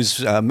in the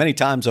news many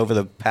times over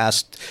the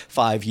past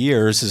 5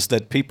 years, is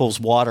that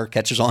people's water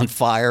catches on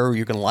fire.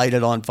 You can light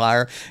it on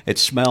fire. It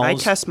smells. I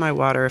test my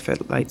water if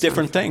it lights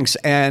different things.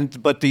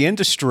 But the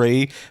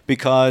industry,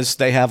 because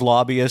they have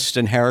lobbyists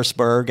in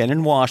Harrisburg and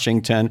in Washington,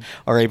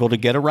 are able to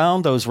get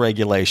around those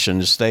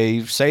regulations.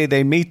 They say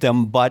they meet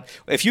them, but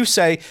if you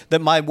say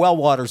that my well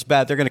water's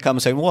bad, they're going to come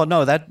and say, well,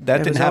 no, that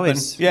didn't happen. It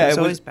was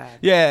always bad.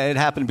 Yeah, it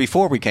happened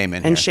before we came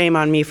in And here. shame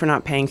on me for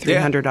not paying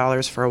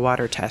 $300 for a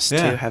water test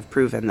to have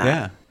proven that.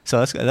 Yeah.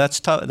 So that's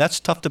tough. That's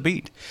tough to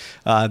beat.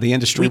 The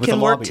industry with the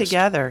lobbyists. We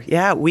can work together.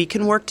 Yeah, we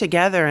can work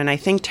together. And I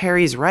think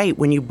Terry's right.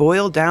 When you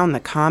boil down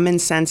the common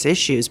sense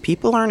issues,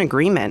 people are in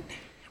agreement.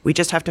 We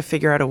just have to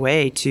figure out a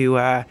way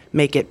to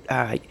make it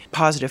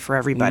positive for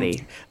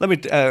everybody. Let me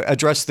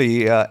address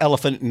the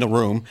elephant in the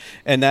room,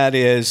 and that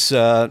is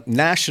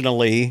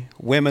nationally,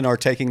 women are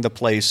taking the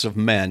place of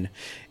men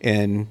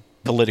in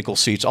political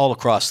seats all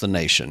across the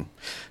nation.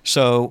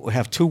 So we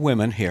have two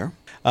women here.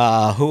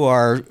 who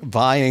are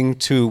vying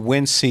to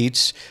win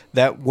seats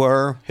that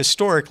were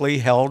historically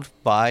held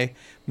by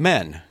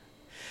men.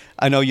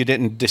 I know you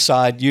didn't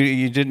decide,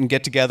 you didn't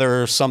get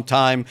together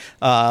sometime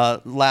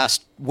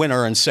last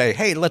winter and say,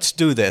 hey, let's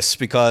do this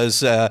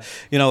because,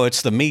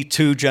 it's the Me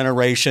Too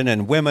generation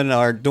and women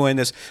are doing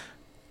this.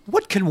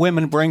 What can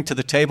women bring to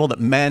the table that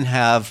men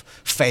have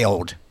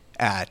failed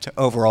at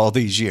over all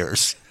these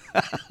years?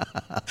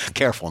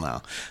 Careful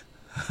now.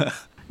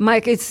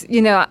 Mike, it's,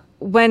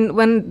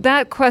 when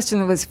that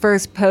question was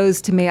first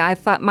posed to me, I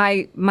thought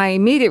my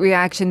immediate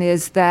reaction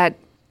is that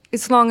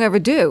it's long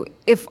overdue.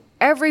 If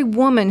every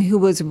woman who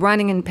was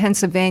running in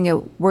Pennsylvania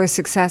were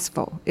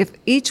successful, if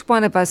each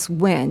one of us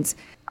wins,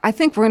 I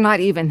think we're not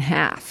even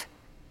half.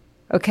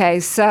 Okay,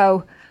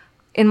 so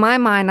in my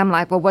mind, I'm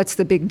like, well, what's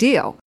the big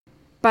deal?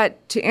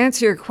 But to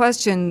answer your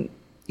question,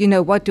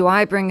 what do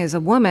I bring as a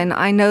woman?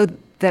 I know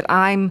that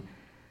I'm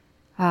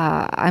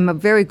a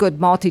very good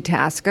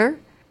multitasker,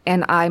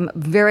 and I'm a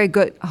very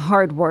good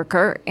hard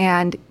worker,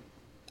 and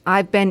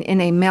I've been in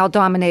a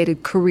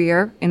male-dominated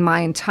career in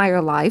my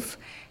entire life.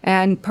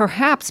 And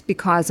perhaps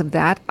because of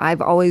that,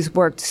 I've always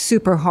worked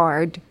super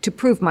hard to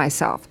prove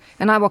myself,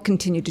 and I will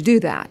continue to do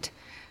that.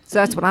 So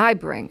that's what I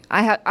bring.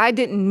 I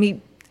didn't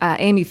meet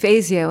Amy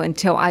Fazio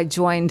until I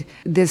joined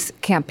this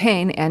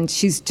campaign, and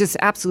she's just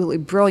absolutely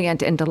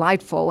brilliant and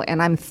delightful,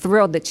 and I'm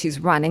thrilled that she's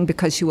running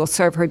because she will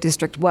serve her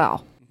district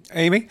well.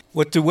 Amy,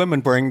 what do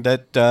women bring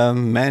that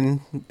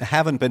men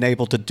haven't been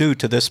able to do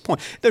to this point?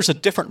 There's a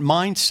different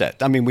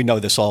mindset. I mean, we know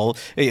this all,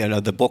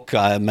 the book,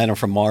 Men Are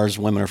From Mars,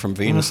 Women Are From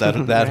Venus, that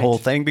right. Whole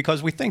thing,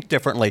 because we think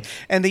differently.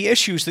 And the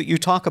issues that you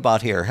talk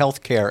about here,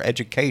 healthcare,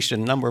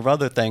 education, a number of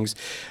other things,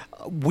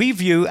 we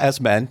view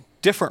as men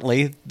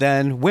differently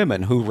than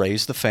women who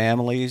raise the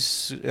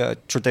families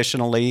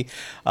traditionally,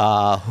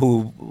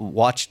 who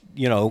watch,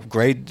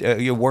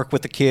 work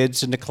with the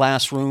kids in the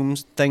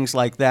classrooms, things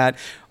like that,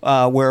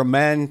 where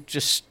men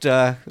just,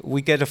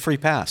 we get a free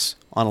pass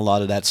on a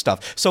lot of that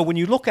stuff. So when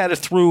you look at it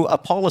through a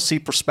policy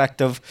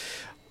perspective,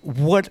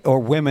 what are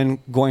women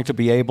going to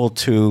be able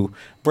to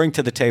bring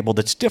to the table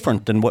that's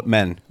different than what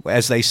men,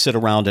 as they sit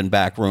around in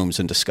back rooms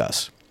and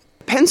discuss?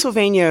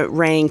 Pennsylvania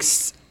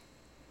ranks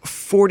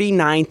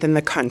 49th in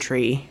the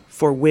country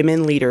for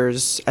women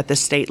leaders at the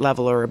state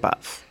level or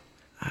above.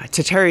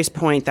 To Terry's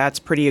point, that's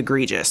pretty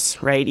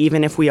egregious, right?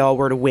 Even if we all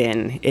were to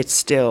win, it's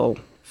still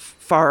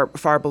far,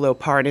 far below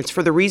par. And it's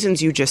for the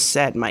reasons you just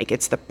said, Mike.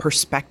 It's the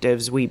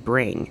perspectives we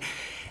bring.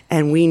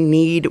 And we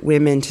need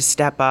women to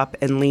step up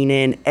and lean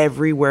in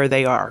everywhere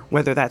they are,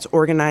 whether that's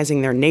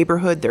organizing their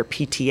neighborhood, their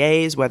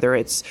PTAs, whether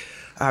it's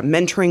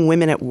mentoring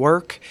women at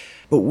work.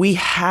 But we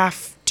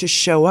have to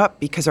show up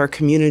because our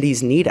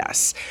communities need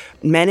us.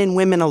 Men and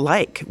women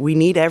alike, we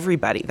need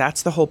everybody.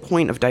 That's the whole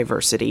point of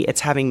diversity.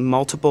 It's having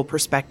multiple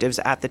perspectives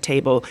at the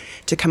table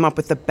to come up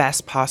with the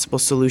best possible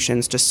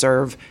solutions to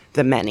serve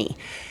the many.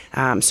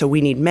 So we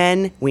need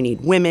men, we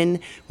need women,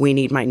 we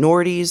need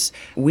minorities,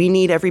 we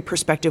need every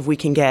perspective we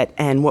can get.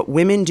 And what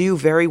women do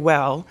very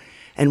well,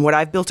 and what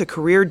I've built a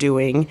career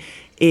doing,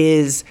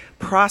 is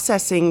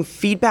processing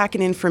feedback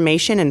and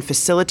information and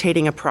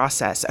facilitating a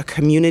process, a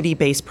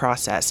community-based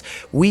process.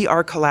 We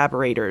are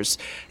collaborators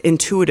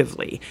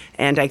intuitively,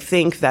 and I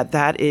think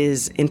that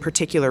is, in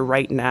particular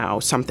right now,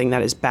 something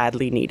that is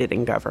badly needed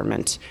in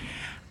government.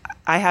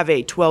 I have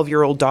a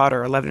 12-year-old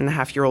daughter,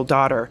 11-and-a-half-year-old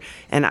daughter,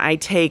 and I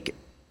take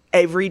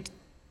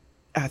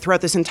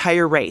throughout this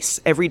entire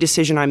race, every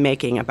decision I'm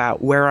making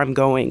about where I'm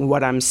going,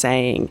 what I'm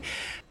saying,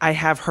 I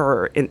have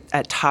her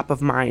at top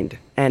of mind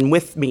and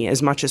with me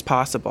as much as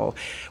possible.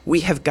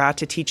 We have got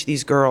to teach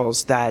these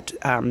girls that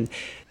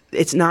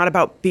it's not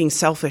about being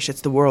selfish,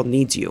 it's the world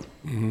needs you.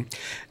 Mm-hmm.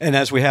 And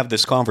as we have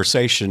this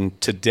conversation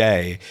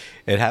today,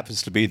 it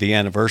happens to be the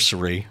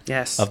anniversary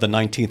of the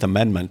 19th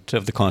Amendment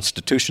of the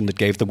Constitution that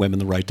gave the women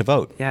the right to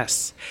vote.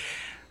 Yes.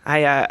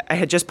 I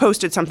had just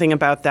posted something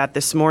about that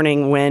this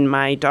morning when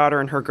my daughter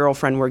and her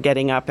girlfriend were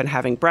getting up and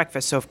having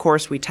breakfast. So, of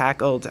course, we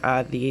tackled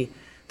the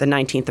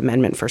 19th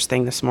Amendment first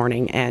thing this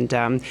morning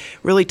and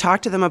really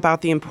talked to them about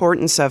the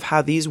importance of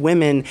how these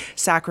women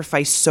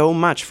sacrifice so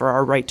much for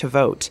our right to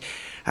vote.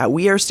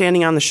 We are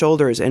standing on the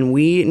shoulders, and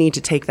we need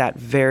to take that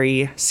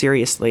very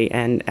seriously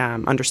and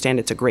understand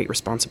it's a great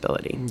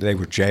responsibility. They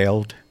were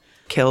jailed.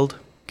 Killed.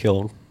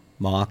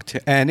 Mocked,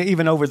 and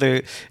even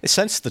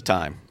since the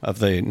time of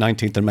the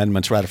 19th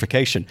Amendment's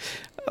ratification,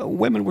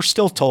 women were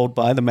still told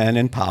by the men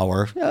in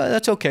power,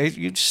 that's okay,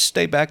 you just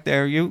stay back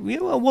there,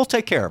 we'll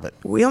take care of it.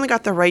 We only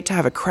got the right to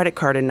have a credit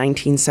card in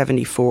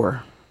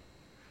 1974.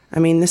 I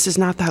mean, this is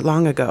not that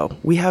long ago.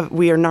 We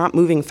are not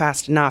moving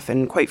fast enough,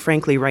 and quite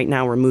frankly, right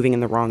now we're moving in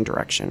the wrong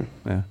direction.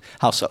 Yeah.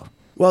 How so?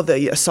 Well,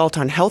 the assault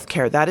on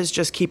healthcare, that is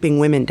just keeping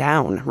women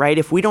down, right?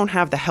 If we don't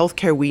have the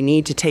healthcare we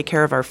need to take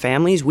care of our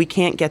families, we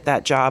can't get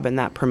that job and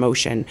that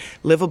promotion.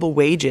 Livable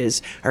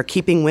wages are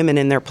keeping women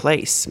in their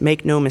place.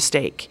 Make no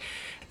mistake.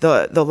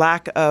 The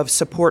lack of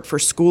support for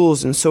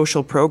schools and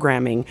social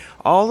programming,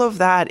 all of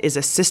that is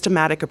a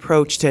systematic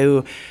approach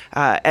to,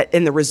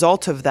 and the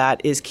result of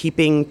that is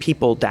keeping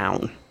people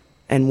down.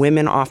 and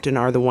women often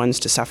are the ones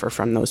to suffer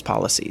from those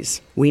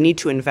policies. We need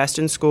to invest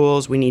in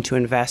schools. We need to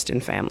invest in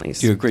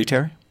families. Do you agree,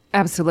 Terry?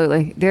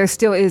 Absolutely. There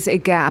still is a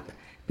gap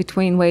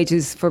between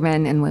wages for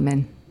men and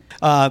women.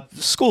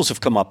 Schools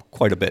have come up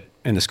quite a bit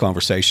in this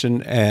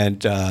conversation,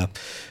 and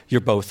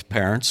you're both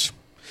parents.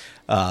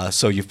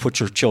 So you've put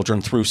your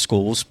children through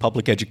schools.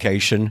 Public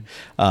education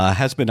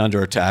has been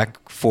under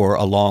attack for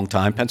a long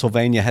time.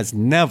 Pennsylvania has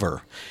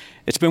never,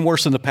 it's been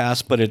worse in the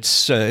past, but it's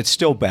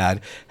still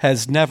bad,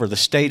 the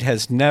state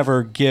has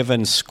never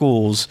given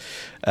schools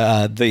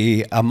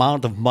the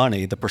amount of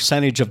money, the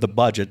percentage of the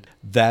budget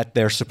that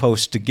they're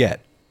supposed to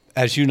get.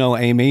 As you know,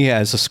 Amy,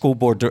 as a school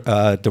board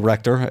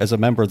director, as a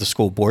member of the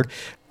school board,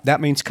 that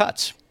means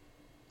cuts.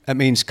 That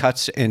means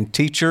cuts in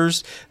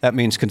teachers. That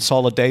means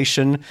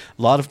consolidation.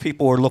 A lot of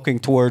people are looking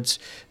towards,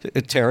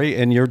 Terry,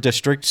 in your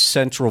district,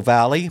 Central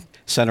Valley,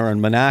 Center and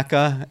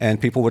Monaca,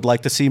 and people would like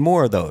to see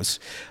more of those.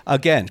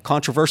 Again,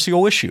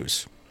 controversial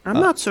issues. I'm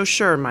not so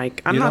sure,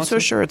 Mike. I'm not so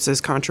sure it's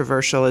as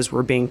controversial as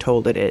we're being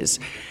told it is.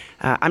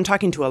 I'm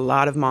talking to a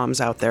lot of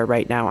moms out there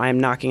right now. I'm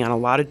knocking on a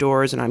lot of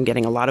doors, and I'm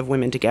getting a lot of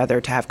women together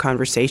to have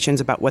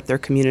conversations about what their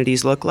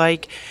communities look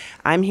like.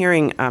 I'm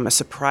hearing a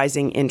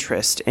surprising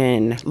interest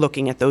in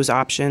looking at those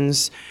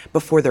options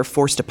before they're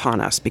forced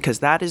upon us, because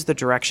that is the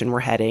direction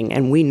we're heading,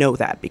 and we know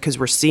that because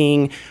we're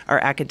seeing our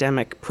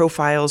academic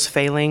profiles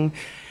failing.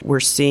 We're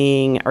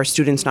seeing our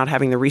students not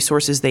having the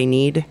resources they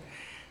need.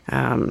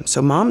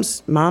 So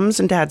moms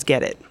and dads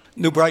get it.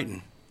 New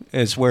Brighton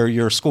is where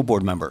you're a school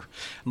board member.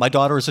 My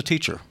daughter is a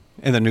teacher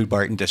in the New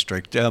Brighton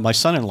district. My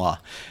son-in-law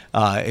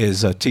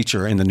is a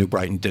teacher in the New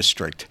Brighton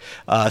district.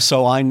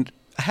 So I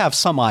have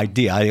some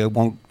idea. I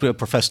won't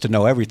profess to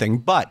know everything,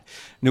 but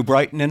New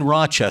Brighton and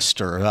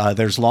Rochester,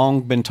 there's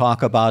long been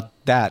talk about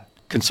that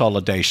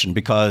consolidation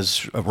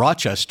because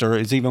Rochester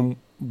is even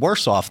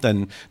worse off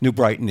than New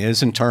Brighton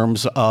is in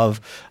terms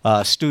of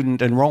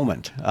student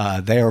enrollment.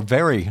 They are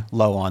very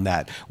low on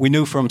that. We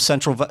knew from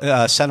Center and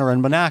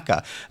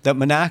Monaca that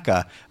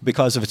Monaca,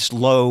 because of its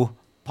low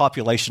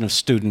population of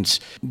students,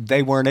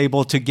 they weren't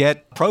able to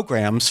get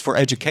programs for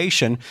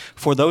education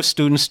for those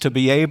students to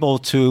be able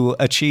to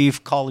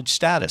achieve college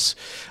status,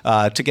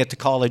 to get to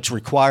college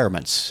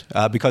requirements,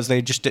 because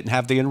they just didn't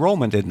have the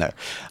enrollment in there.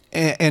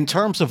 In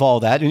terms of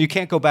all that, and you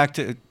can't go back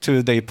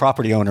to the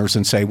property owners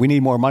and say, we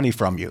need more money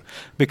from you,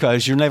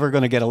 because you're never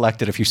going to get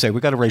elected if you say,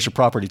 we've got to raise your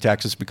property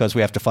taxes because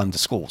we have to fund the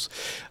schools.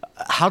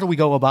 How do we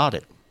go about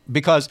it?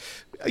 Because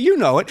you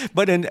know it,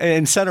 but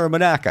in Center of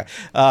Monaca,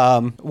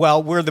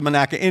 well, we're the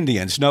Monaca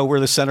Indians. No, we're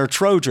the Center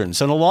Trojans.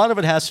 And a lot of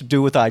it has to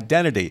do with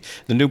identity.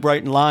 The New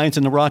Brighton Lions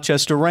and the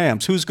Rochester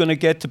Rams. Who's going to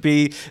get to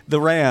be the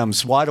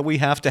Rams? Why do we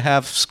have to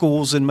have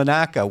schools in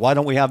Monaca? Why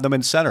don't we have them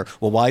in Center?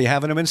 Well, why are you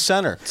having them in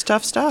Center? It's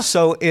tough stuff.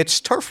 So it's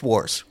turf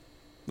wars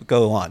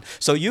go on.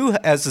 So you,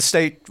 as the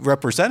state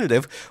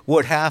representative,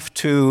 would have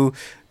to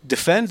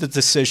defend the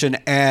decision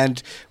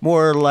and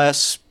more or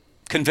less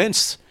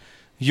convince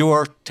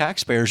your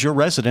taxpayers, your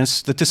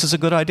residents, that this is a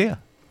good idea.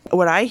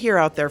 What I hear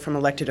out there from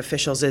elected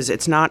officials is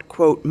it's not,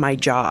 quote, my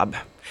job.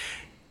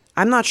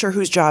 I'm not sure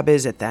whose job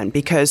is it then,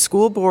 because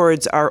school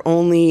boards are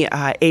only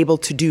able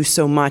to do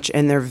so much,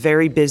 and they're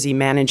very busy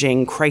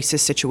managing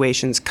crisis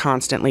situations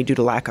constantly due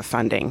to lack of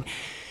funding.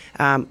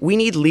 We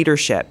need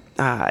leadership.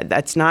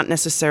 That's not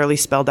necessarily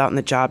spelled out in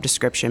the job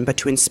description, but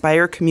to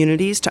inspire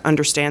communities to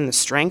understand the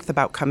strength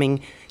about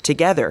coming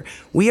together.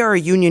 We are a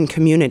union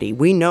community.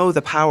 We know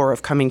the power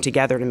of coming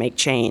together to make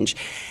change.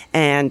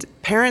 And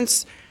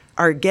parents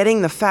are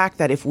getting the fact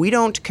that if we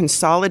don't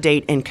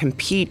consolidate and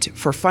compete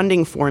for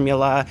funding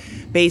formula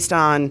based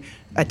on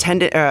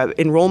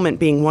enrollment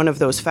being one of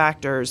those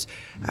factors,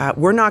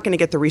 we're not going to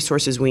get the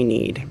resources we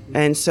need.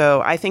 And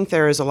so I think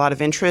there is a lot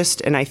of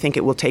interest, and I think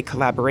it will take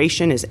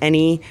collaboration, as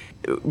any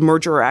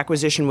merger or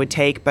acquisition would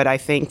take, but I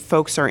think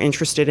folks are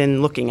interested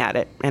in looking at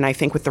it. And I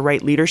think with the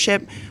right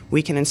leadership,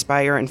 we can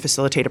inspire and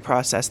facilitate a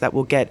process that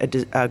will get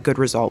a good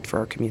result for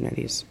our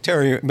communities.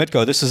 Terry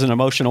Mitko, this is an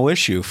emotional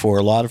issue for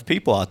a lot of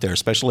people out there,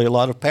 especially a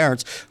lot of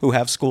parents who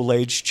have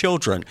school-aged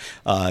children.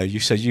 You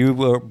said you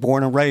were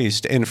born and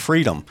raised in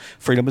Freedom.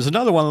 Freedom is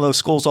another one of those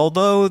schools,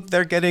 although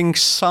they're getting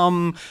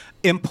some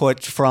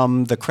input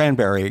from the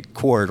Cranberry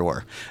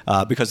corridor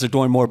because they're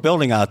doing more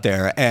building out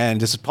there.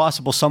 And is it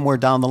possible somewhere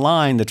down the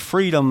line that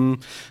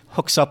Freedom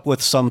hooks up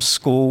with some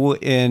school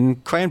in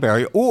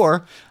Cranberry?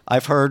 Or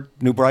I've heard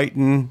New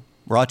Brighton,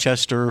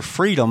 Rochester,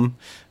 Freedom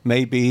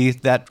may be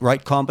that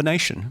right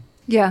combination.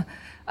 Yeah.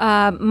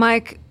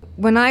 Mike,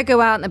 when I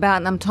go out and about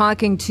and I'm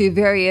talking to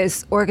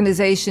various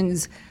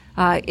organizations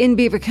in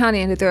Beaver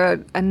County, and there are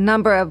a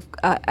number of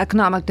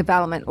economic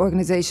development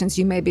organizations,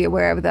 you may be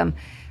aware of them,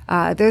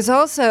 there's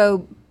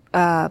also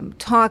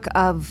talk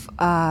of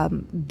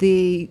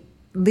the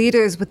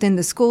leaders within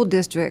the school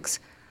districts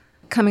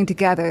coming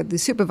together. The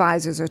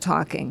supervisors are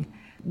talking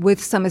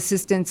with some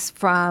assistance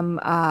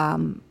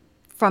from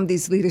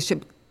these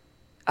leadership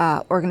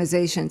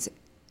organizations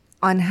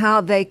on how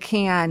they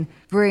can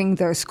bring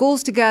their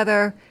schools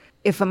together.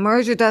 If a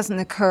merger doesn't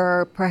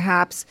occur,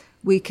 perhaps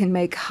we can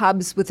make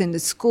hubs within the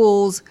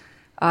schools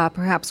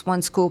Perhaps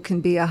one school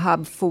can be a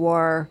hub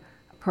for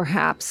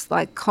perhaps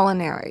like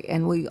culinary,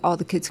 and all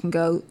the kids can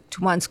go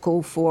to one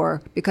school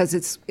because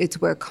it's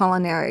where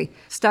culinary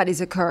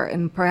studies occur,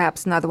 and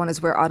perhaps another one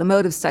is where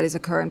automotive studies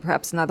occur, and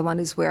perhaps another one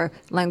is where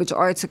language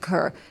arts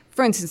occur.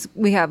 For instance,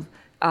 we have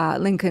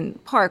Lincoln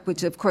Park,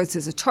 which of course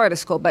is a charter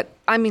school, but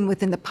I mean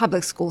within the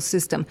public school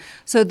system.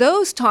 So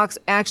those talks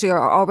actually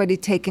are already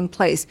taking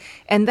place,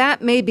 and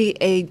that may be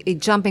a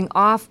jumping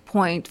off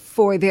point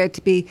for there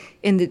to be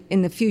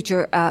in the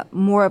future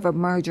more of a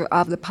merger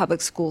of the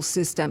public school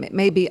system. It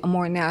may be a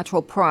more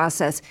natural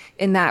process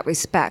in that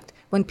respect,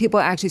 when people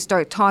actually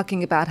start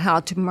talking about how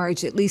to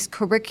merge at least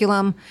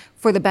curriculum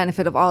for the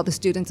benefit of all the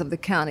students of the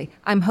county.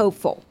 I'm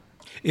hopeful.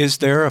 Is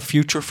there a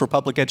future for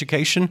public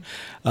education,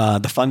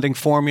 the funding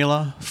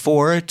formula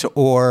for it,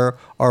 or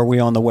are we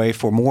on the way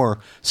for more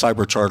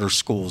cyber charter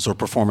schools or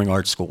performing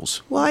arts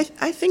schools? Well,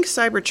 I think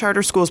cyber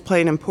charter schools play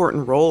an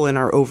important role in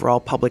our overall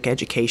public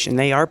education.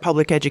 They are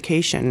public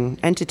education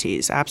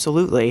entities,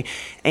 absolutely.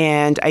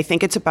 And I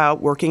think it's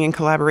about working in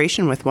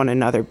collaboration with one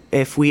another.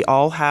 If we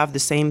all have the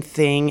same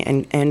thing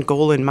and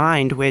goal in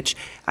mind, which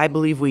I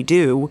believe we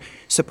do,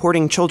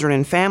 supporting children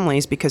and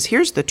families, because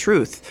here's the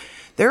truth.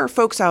 There are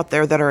folks out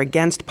there that are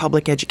against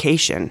public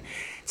education.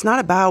 It's not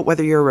about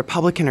whether you're a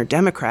Republican or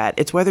Democrat.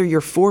 It's whether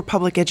you're for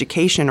public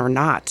education or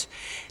not.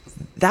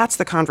 That's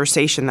the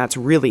conversation that's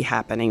really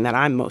happening that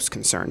I'm most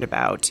concerned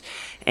about.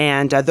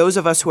 And those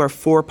of us who are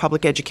for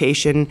public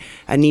education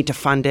need to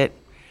fund it.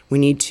 We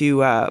need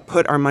to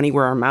put our money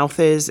where our mouth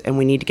is, and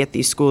we need to get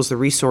these schools the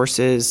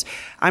resources.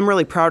 I'm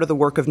really proud of the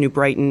work of New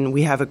Brighton.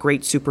 We have a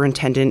great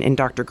superintendent in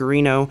Dr.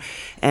 Garino,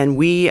 and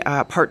we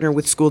partner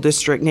with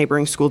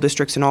neighboring school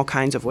districts in all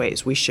kinds of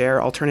ways. We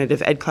share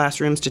alternative ed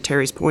classrooms, to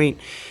Terry's point.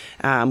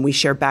 We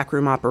share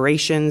backroom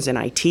operations and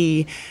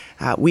IT.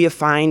 We have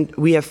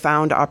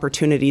found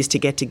opportunities to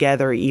get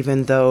together,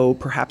 even though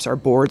perhaps our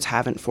boards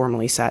haven't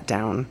formally sat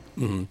down.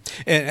 Mm-hmm.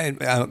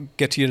 And I'll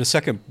get to you in a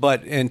second,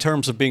 but in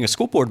terms of being a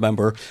school board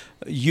member,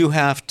 you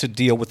have to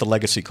deal with the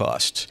legacy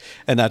costs.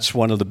 And that's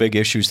one of the big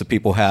issues that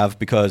people have,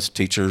 because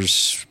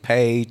teachers'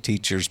 pay,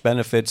 teachers'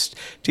 benefits,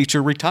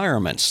 teacher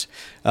retirements.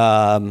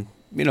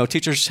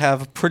 Teachers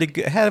have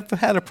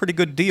had a pretty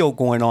good deal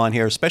going on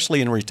here, especially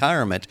in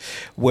retirement,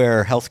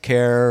 where health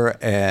care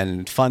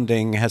and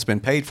funding has been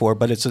paid for,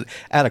 but it's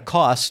at a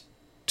cost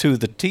to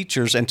the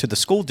teachers and to the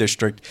school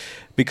district,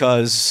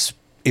 because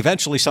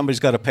eventually somebody's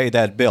got to pay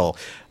that bill.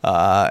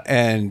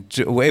 And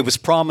it was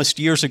promised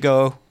years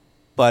ago,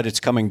 but it's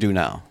coming due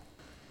now.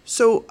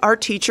 So our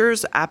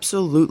teachers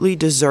absolutely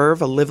deserve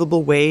a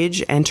livable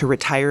wage and to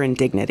retire in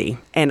dignity.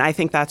 And I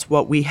think that's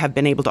what we have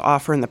been able to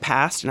offer in the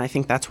past, and I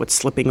think that's what's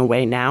slipping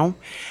away now.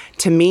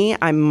 To me,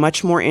 I'm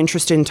much more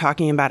interested in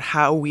talking about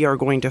how we are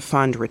going to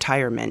fund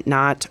retirement,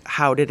 not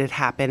how did it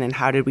happen and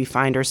how did we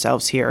find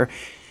ourselves here.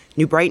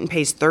 New Brighton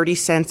pays 30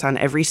 cents on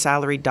every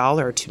salaried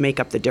dollar to make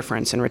up the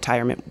difference in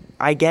retirement.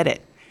 I get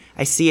it.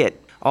 I see it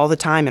all the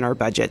time in our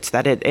budgets,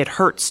 that it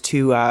hurts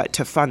to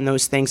fund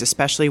those things,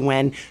 especially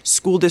when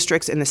school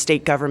districts and the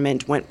state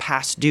government went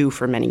past due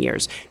for many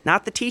years.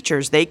 Not the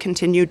teachers. They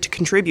continued to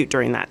contribute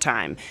during that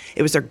time.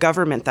 It was their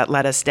government that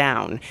let us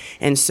down.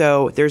 And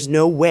so there's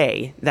no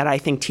way that I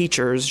think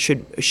teachers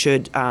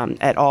should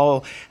at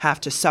all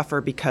have to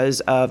suffer because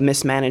of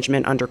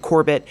mismanagement under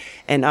Corbett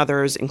and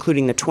others,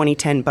 including the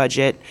 2010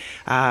 budget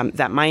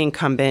that my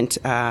incumbent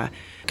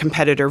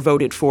competitor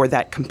voted for,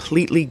 that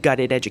completely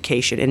gutted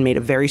education and made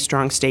a very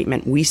strong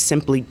statement. We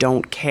simply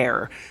don't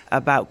care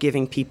about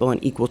giving people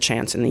an equal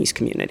chance in these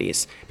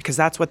communities, because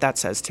that's what that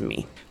says to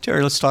me.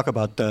 Terry, let's talk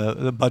about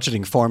the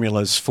budgeting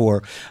formulas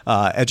for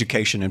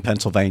education in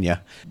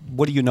Pennsylvania.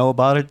 What do you know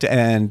about it,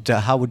 and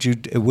how would you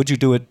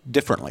do it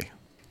differently?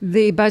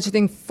 The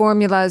budgeting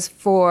formulas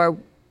for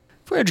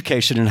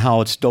education and how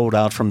it's doled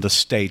out from the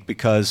state,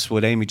 because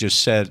what Amy just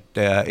said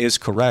is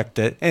correct,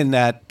 in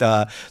that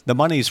the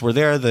monies were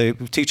there, the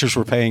teachers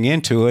were paying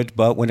into it,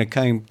 but when it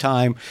came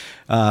time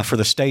for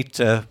the state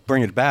to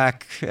bring it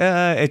back,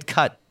 it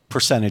cut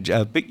percentage,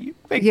 a big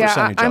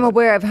percentage. I'm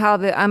aware of how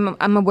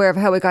I'm aware of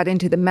how we got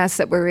into the mess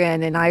that we're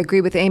in, and I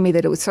agree with Amy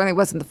that it certainly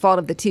wasn't the fault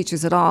of the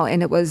teachers at all,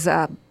 and it was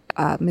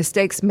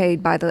mistakes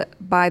made by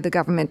the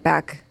government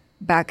back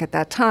at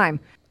that time.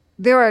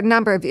 There are a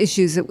number of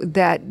issues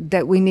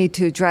that we need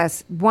to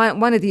address.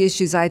 One of the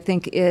issues, I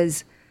think,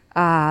 is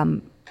there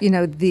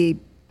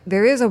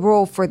is a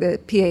role for the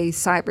PA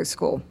Cyber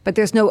School, but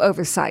there's no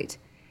oversight,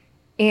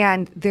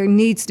 and there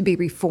needs to be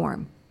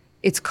reform.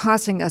 It's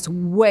costing us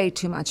way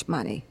too much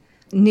money,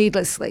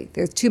 needlessly.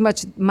 There's too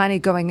much money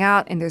going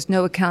out, and there's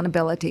no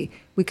accountability.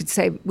 We could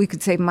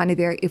save money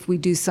there if we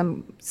do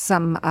some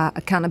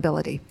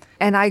accountability.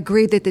 And I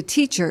agree that the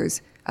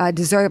teachers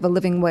deserve a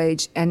living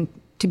wage and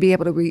to be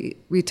able to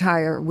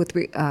retire with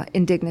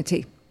in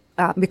dignity,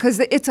 because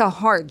it's a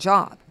hard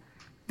job.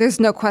 There's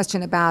no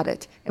question about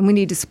it, and we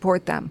need to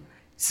support them.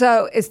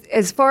 So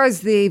as far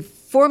as the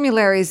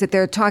formularies that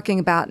they're talking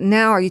about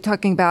now, are you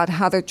talking about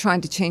how they're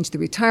trying to change the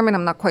retirement?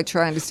 I'm not quite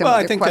sure I understand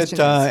what your question is.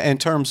 Well, I think that in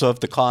terms of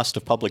the cost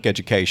of public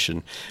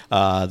education,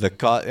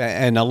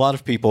 and a lot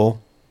of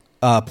people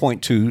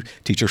point to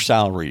teacher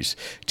salaries,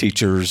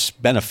 teachers'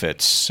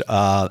 benefits,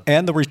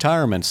 and the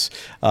retirements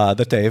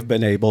that they have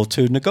been able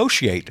to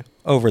negotiate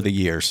over the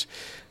years.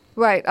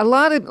 Right. A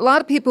lot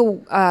of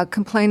people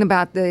complain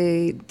about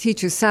the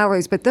teachers'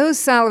 salaries, but those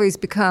salaries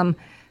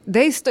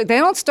they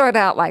don't start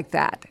out like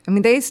that. I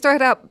mean, they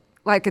start out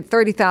like at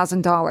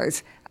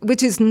 $30,000,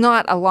 which is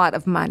not a lot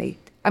of money.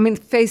 I mean,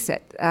 face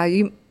it.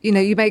 You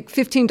make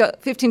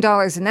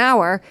 $15 an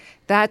hour.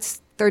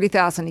 That's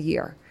 $30,000 a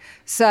year.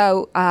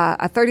 So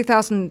a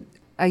 $30,000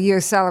 a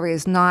year salary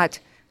is not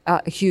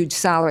a huge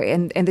salary,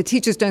 and the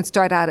teachers don't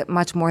start out at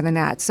much more than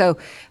that. So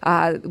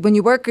when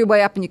you work your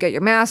way up and you get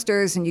your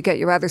master's and you get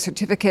your other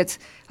certificates,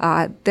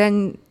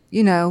 then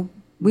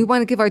we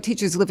want to give our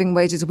teachers living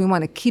wages. We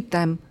want to keep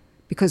them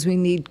because we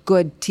need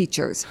good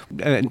teachers.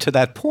 And to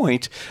that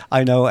point,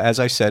 I know, as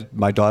I said,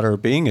 my daughter,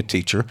 being a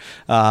teacher,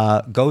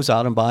 goes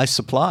out and buys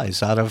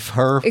supplies out of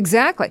her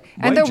Exactly.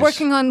 And wages. they're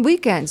working on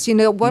weekends.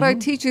 What our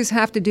teachers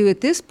have to do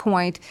at this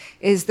point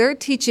is they're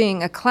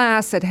teaching a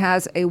class that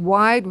has a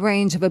wide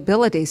range of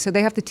abilities. So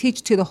they have to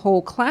teach to the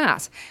whole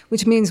class,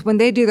 which means when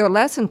they do their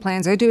lesson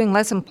plans, they're doing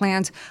lesson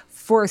plans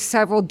for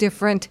several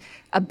different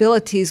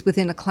abilities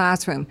within a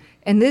classroom.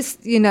 And this,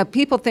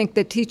 people think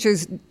that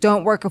teachers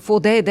don't work a full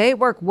day. They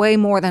work way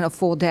more than a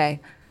full day.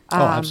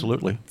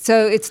 Absolutely.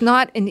 So it's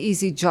not an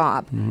easy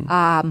job.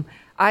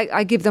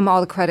 I give them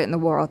all the credit in the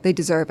world. They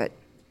deserve it.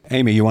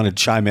 Amy, you want to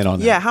chime in on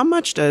that? Yeah, how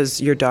much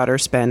does your daughter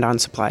spend on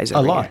supplies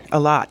every lot. year? A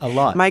lot. A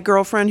lot. My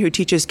girlfriend, who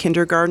teaches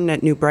kindergarten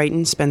at New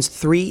Brighton, spends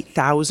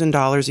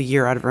 $3,000 a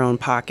year out of her own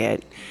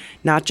pocket.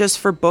 Not just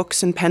for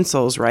books and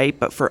pencils, right,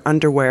 but for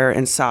underwear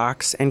and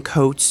socks and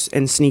coats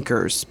and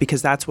sneakers,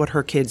 because that's what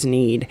her kids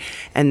need.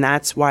 And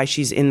that's why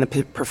she's in the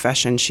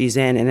profession she's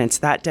in. And it's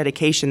that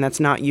dedication that's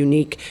not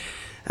unique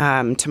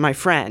to my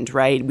friend,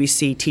 right? We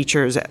see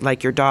teachers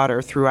like your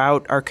daughter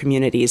throughout our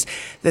communities.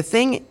 The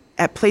thing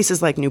at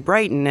places like New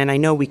Brighton, and I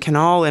know we can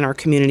all in our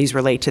communities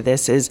relate to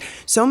this, is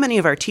so many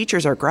of our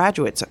teachers are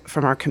graduates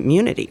from our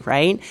community,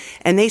 right?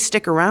 And they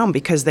stick around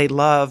because they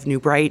love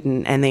New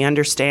Brighton and they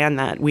understand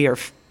that we are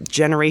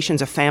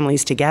generations of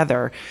families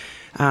together,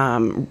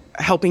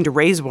 helping to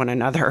raise one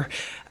another.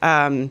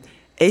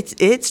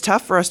 It's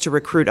tough for us to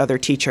recruit other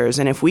teachers,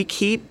 and if we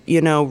keep,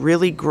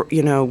 really,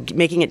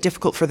 making it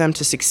difficult for them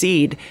to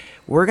succeed,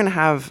 we're going to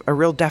have a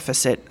real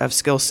deficit of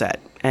skill set,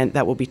 and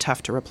that will be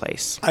tough to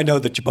replace. I know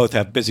that you both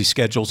have busy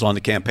schedules on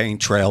the campaign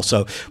trail,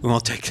 so we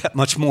won't take that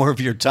much more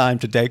of your time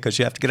today because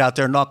you have to get out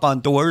there and knock on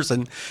doors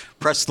and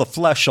press the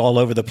flesh all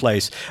over the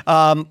place.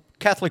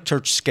 Catholic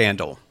Church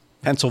scandal,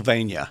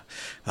 Pennsylvania.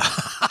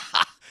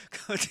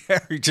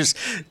 Terry just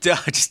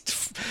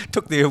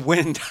took the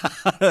wind.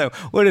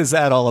 What is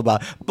that all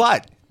about?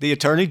 But the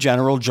Attorney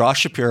General,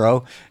 Josh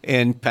Shapiro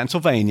in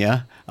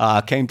Pennsylvania,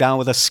 came down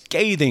with a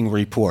scathing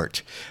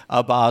report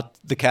about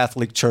the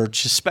Catholic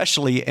Church,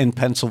 especially in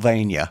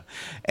Pennsylvania,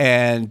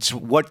 and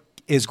what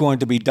is going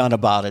to be done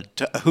about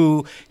it,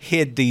 who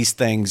hid these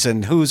things,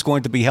 and who's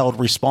going to be held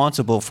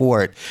responsible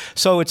for it.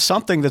 So it's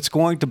something that's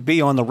going to be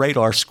on the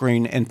radar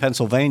screen in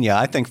Pennsylvania,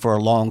 I think, for a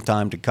long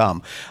time to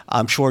come.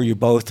 I'm sure you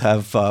both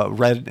have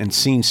read and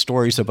seen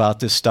stories about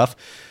this stuff.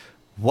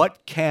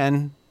 What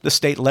can the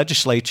state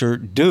legislature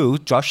do?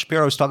 Josh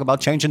Shapiro is talking about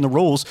changing the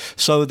rules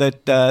so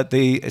that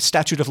the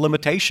statute of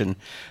limitation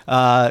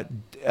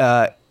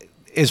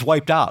is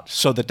wiped out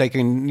so that they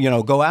can,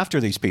 go after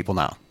these people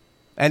now.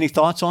 Any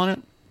thoughts on it?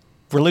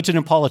 Religion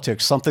and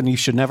politics, something you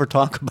should never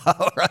talk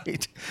about,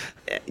 right?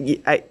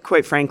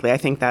 Quite frankly, I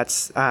think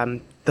that's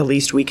the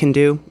least we can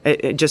do.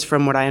 Just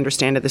from what I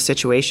understand of the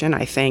situation,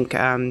 I think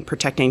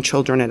protecting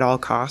children at all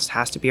costs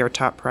has to be our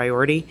top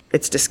priority.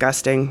 It's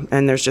disgusting,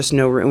 and there's just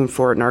no room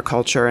for it in our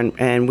culture,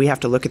 and we have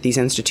to look at these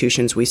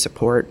institutions we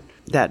support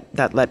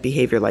that let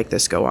behavior like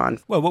this go on.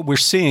 Well, what we're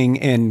seeing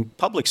in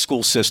public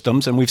school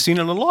systems, and we've seen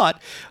it a lot,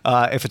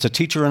 if it's a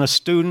teacher and a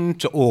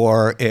student,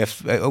 or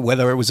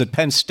whether it was at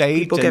Penn State,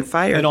 people get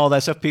fired and all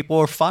that stuff, people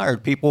are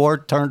fired. People are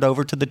turned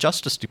over to the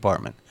Justice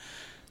Department,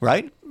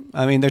 right?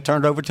 I mean, they're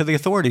turned over to the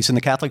authorities. In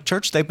the Catholic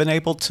Church, they've been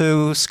able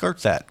to skirt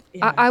that.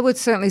 Yeah. I would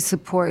certainly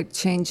support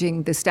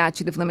changing the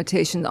statute of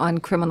limitation on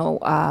criminal,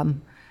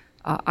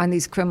 on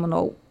these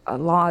criminal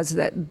laws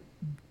that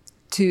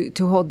to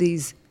hold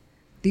these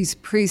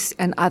priests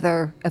and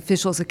other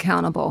officials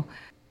accountable.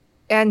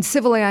 And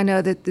civilly, I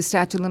know that the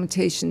statute of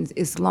limitations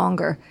is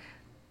longer,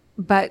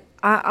 but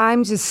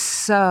I'm just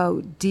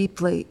so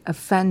deeply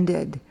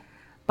offended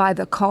by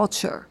the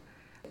culture.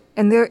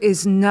 And there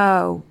is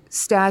no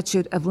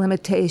statute of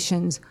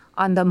limitations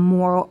on the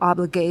moral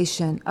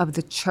obligation of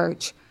the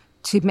church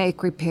to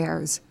make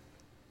repairs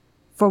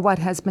for what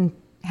has been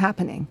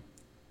happening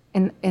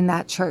in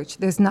that church.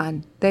 There's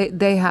none.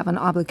 They have an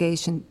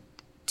obligation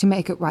to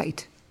make it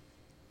right.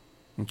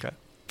 Okay,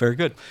 very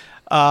good.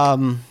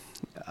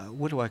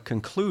 What do I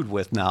conclude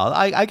with now?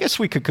 I guess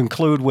we could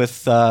conclude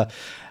with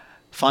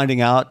finding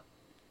out,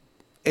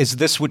 is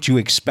this what you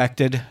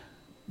expected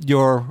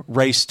your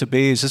race to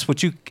be? Is this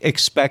what you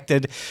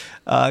expected?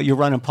 You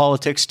run in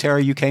politics,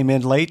 Terry. You came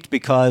in late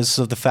because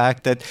of the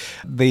fact that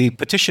the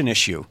petition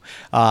issue,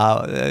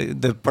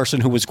 the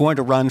person who was going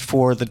to run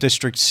for the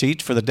district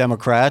seat for the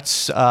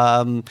Democrats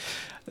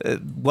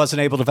wasn't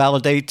able to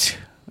validate,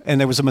 and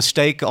there was a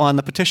mistake on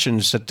the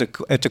petitions at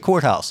the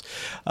courthouse.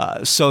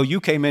 So you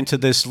came into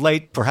this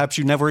late. Perhaps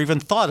you never even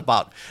thought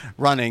about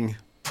running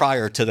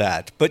prior to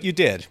that, but you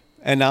did,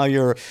 and now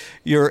you're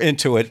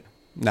into it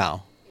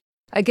now.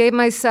 I gave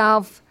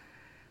myself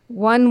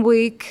 1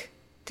 week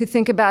to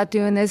think about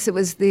doing this. It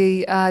was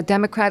the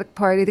Democratic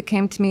Party that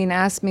came to me and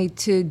asked me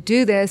to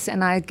do this,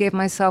 and I gave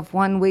myself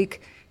 1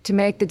 week to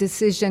make the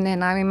decision.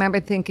 And I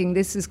remember thinking,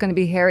 this is going to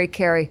be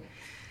hairy-carry.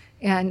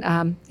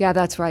 And yeah,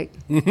 that's right.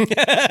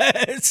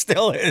 It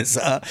still is.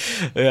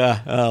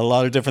 Yeah, a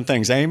lot of different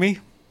things. Amy,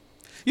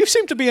 you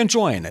seem to be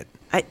enjoying it.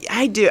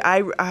 I do.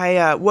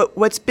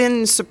 What's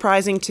been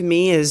surprising to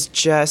me is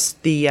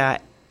just the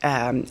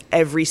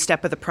every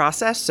step of the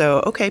process.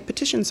 So, okay,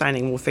 petition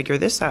signing, we'll figure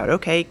this out.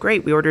 Okay,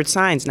 great, we ordered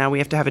signs. Now we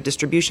have to have a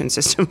distribution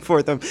system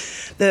for them.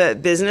 The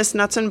business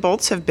nuts and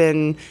bolts have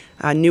been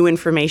new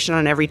information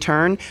on every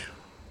turn.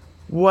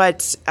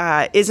 What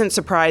isn't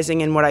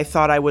surprising and what I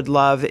thought I would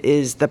love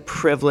is the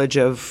privilege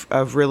of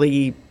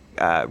really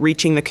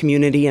reaching the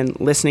community and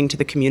listening to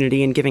the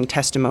community and giving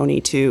testimony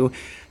to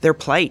their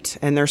plight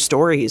and their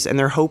stories and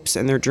their hopes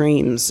and their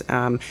dreams.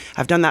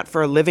 I've done that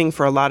for a living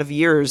for a lot of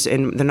years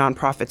in the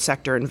nonprofit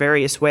sector in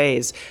various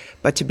ways,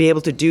 but to be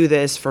able to do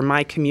this for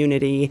my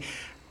community,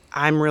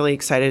 I'm really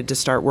excited to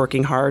start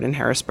working hard in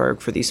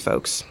Harrisburg for these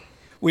folks.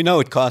 We know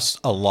it costs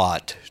a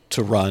lot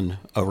to run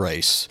a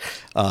race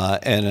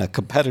and a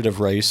competitive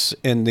race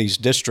in these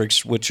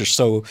districts, which are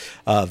so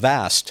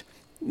vast.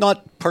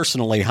 Not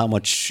personally how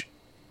much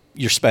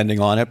you're spending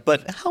on it,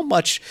 but how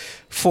much,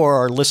 for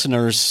our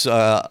listeners'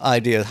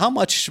 idea, how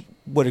much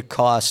would it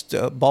cost,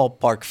 a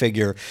ballpark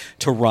figure,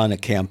 to run a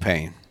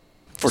campaign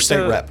for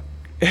state rep?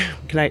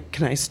 Can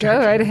I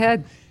start? Go right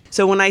ahead.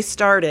 So when I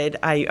started,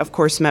 I, of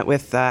course, met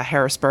with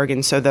Harrisburg,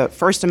 and so the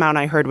first amount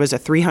I heard was a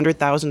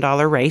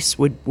 $300,000 race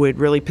would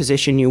really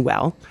position you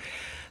well.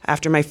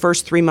 After my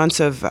first 3 months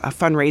of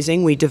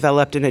fundraising, we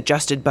developed an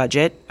adjusted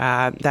budget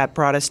that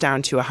brought us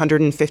down to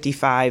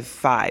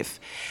 $155,500.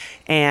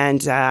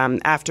 And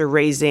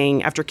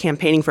after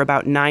campaigning for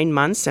about 9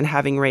 months and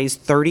having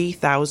raised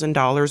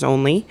 $30,000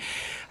 only,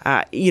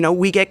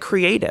 we get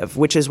creative,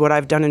 which is what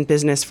I've done in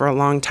business for a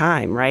long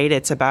time, right?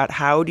 It's about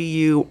how do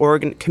you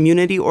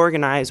community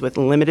organize with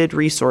limited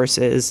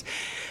resources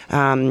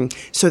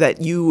so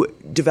that you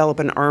develop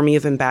an army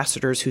of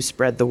ambassadors who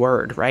spread the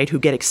word, right? Who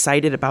get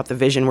excited about the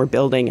vision we're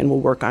building and will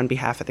work on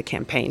behalf of the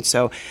campaign.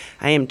 So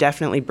I am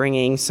definitely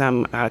bringing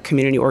some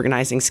community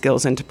organizing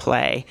skills into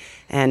play.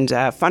 And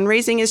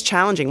fundraising is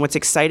challenging. What's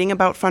exciting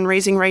about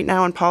fundraising right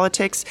now in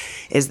politics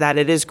is that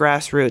it is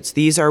grassroots.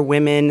 These are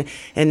women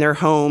in their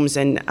homes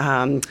and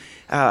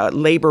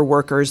labor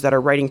workers that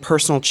are writing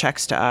personal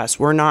checks to us.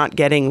 We're not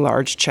getting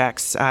large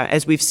checks,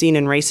 as we've seen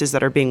in races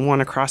that are being won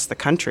across the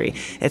country.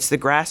 It's the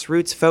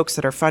grassroots folks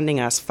that are funding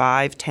us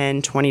 $5,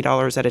 $10,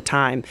 $20 at a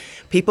time.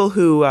 People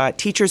who,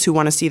 teachers who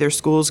want to see their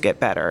schools get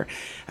better.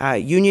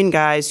 Union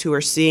guys who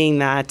are seeing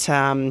that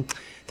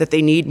that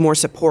they need more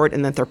support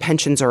and that their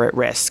pensions are at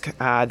risk,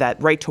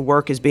 that right to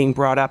work is being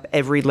brought up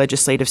every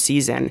legislative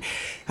season.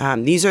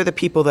 These are the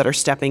people that are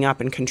stepping up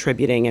and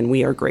contributing, and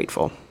we are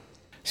grateful.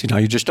 See, now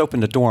you just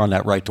opened the door on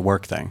that right to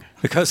work thing,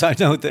 because I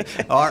know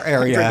that our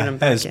area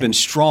has been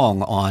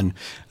strong on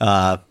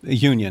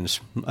unions,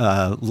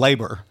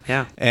 labor,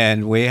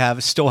 and we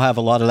still have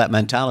a lot of that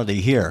mentality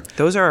here.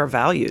 Those are our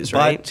values,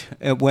 right?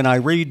 But when I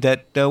read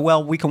that,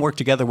 we can work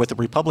together with the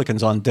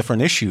Republicans on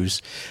different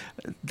issues,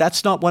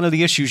 that's not one of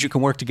the issues you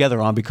can work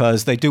together on,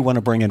 because they do want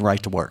to bring in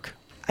right to work.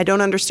 I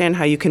don't understand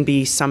how you can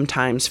be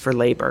sometimes for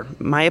labor.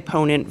 My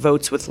opponent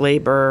votes with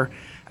labor,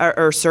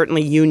 or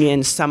certainly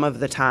unions some of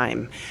the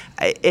time.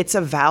 It's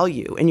a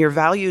value, and your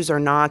values are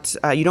not,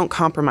 you don't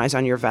compromise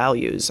on your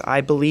values.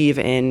 I believe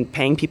in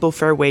paying people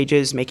fair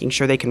wages, making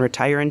sure they can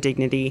retire in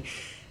dignity,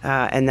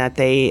 and that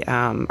they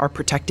are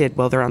protected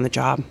while they're on the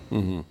job.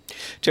 Mm-hmm.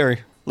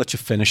 Terry, let you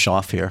finish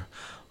off here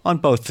on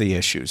both the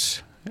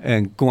issues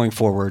and going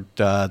forward,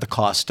 the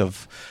cost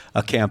of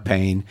a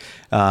campaign.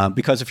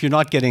 Because if you're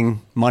not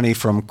getting money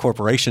from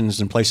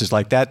corporations and places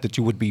like that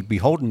you would be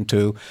beholden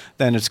to,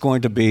 then it's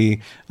going to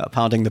be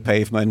pounding the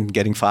pavement,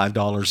 getting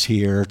 $5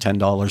 here,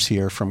 $10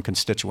 here from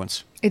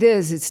constituents. It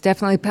is. It's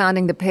definitely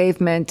pounding the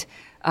pavement.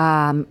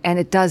 And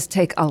it does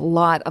take a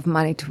lot of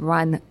money to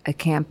run a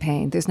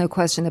campaign. There's no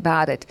question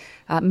about it.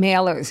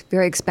 Mailers,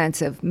 very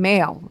expensive.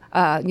 Mail,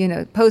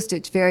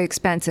 postage, very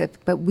expensive.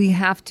 But we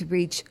have to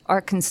reach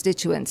our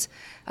constituents.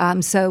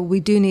 So we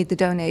do need the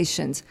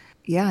donations.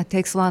 Yeah, it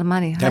takes a lot of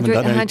money. Haven't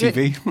done any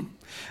TV?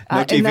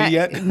 No TV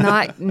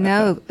yet?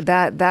 No,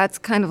 that's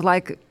kind of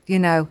like,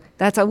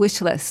 that's a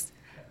wish list.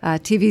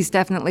 TV is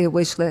definitely a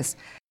wish list.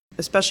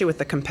 Especially with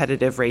the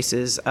competitive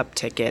races up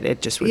ticket,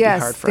 it just would be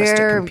hard for us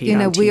to compete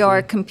on TV. We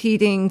are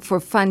competing for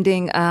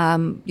funding,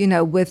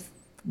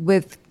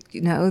 with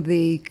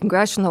the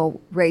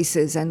congressional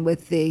races and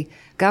with the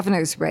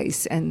governor's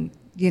race, and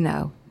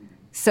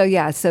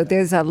so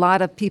there's a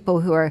lot of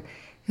people who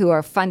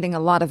are funding a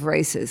lot of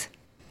races.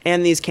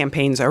 And these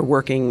campaigns are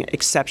working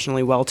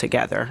exceptionally well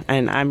together.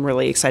 And I'm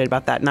really excited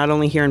about that, not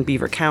only here in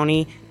Beaver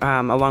County,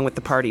 along with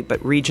the party, but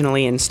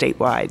regionally and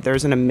statewide.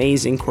 There's an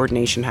amazing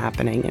coordination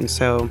happening. And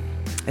so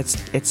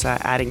it's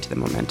adding to the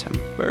momentum.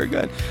 Very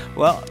good.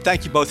 Well,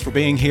 thank you both for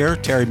being here.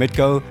 Terry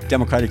Mitko,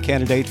 Democratic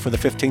candidate for the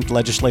 15th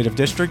Legislative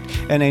District,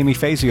 and Amy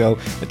Fazio,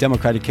 a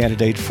Democratic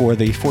candidate for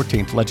the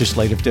 14th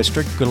Legislative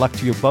District. Good luck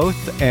to you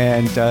both.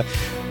 And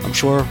I'm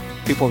sure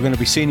people are going to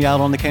be seeing you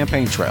out on the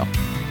campaign trail.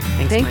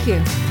 Thanks, Thank Mike.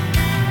 you.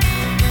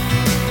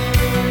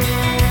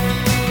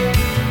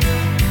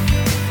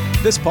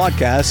 This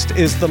podcast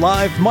is The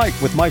Live Mike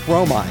with Mike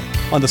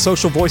Romine on the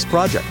Social Voice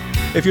Project.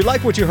 If you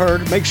like what you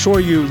heard, make sure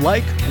you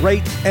like,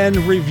 rate, and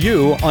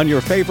review on your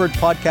favorite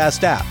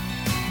podcast app.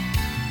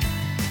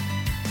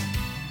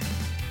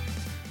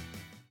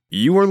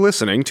 You are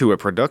listening to a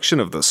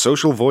production of the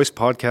Social Voice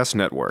Podcast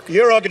Network.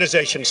 Your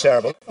organization's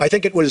terrible. I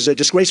think it was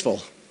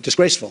disgraceful,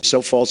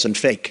 so false and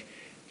fake.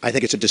 I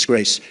think it's a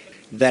disgrace.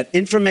 That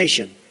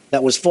information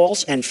that was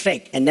false and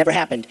fake and never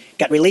happened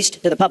got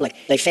released to the public.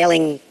 They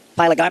failing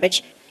pile of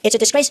garbage. It's a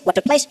disgrace. What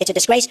took place, it's a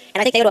disgrace, and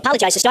I think they ought to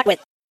apologize to start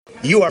with.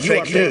 You are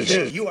fake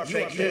news. You are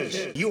fake news.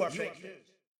 You are fake news.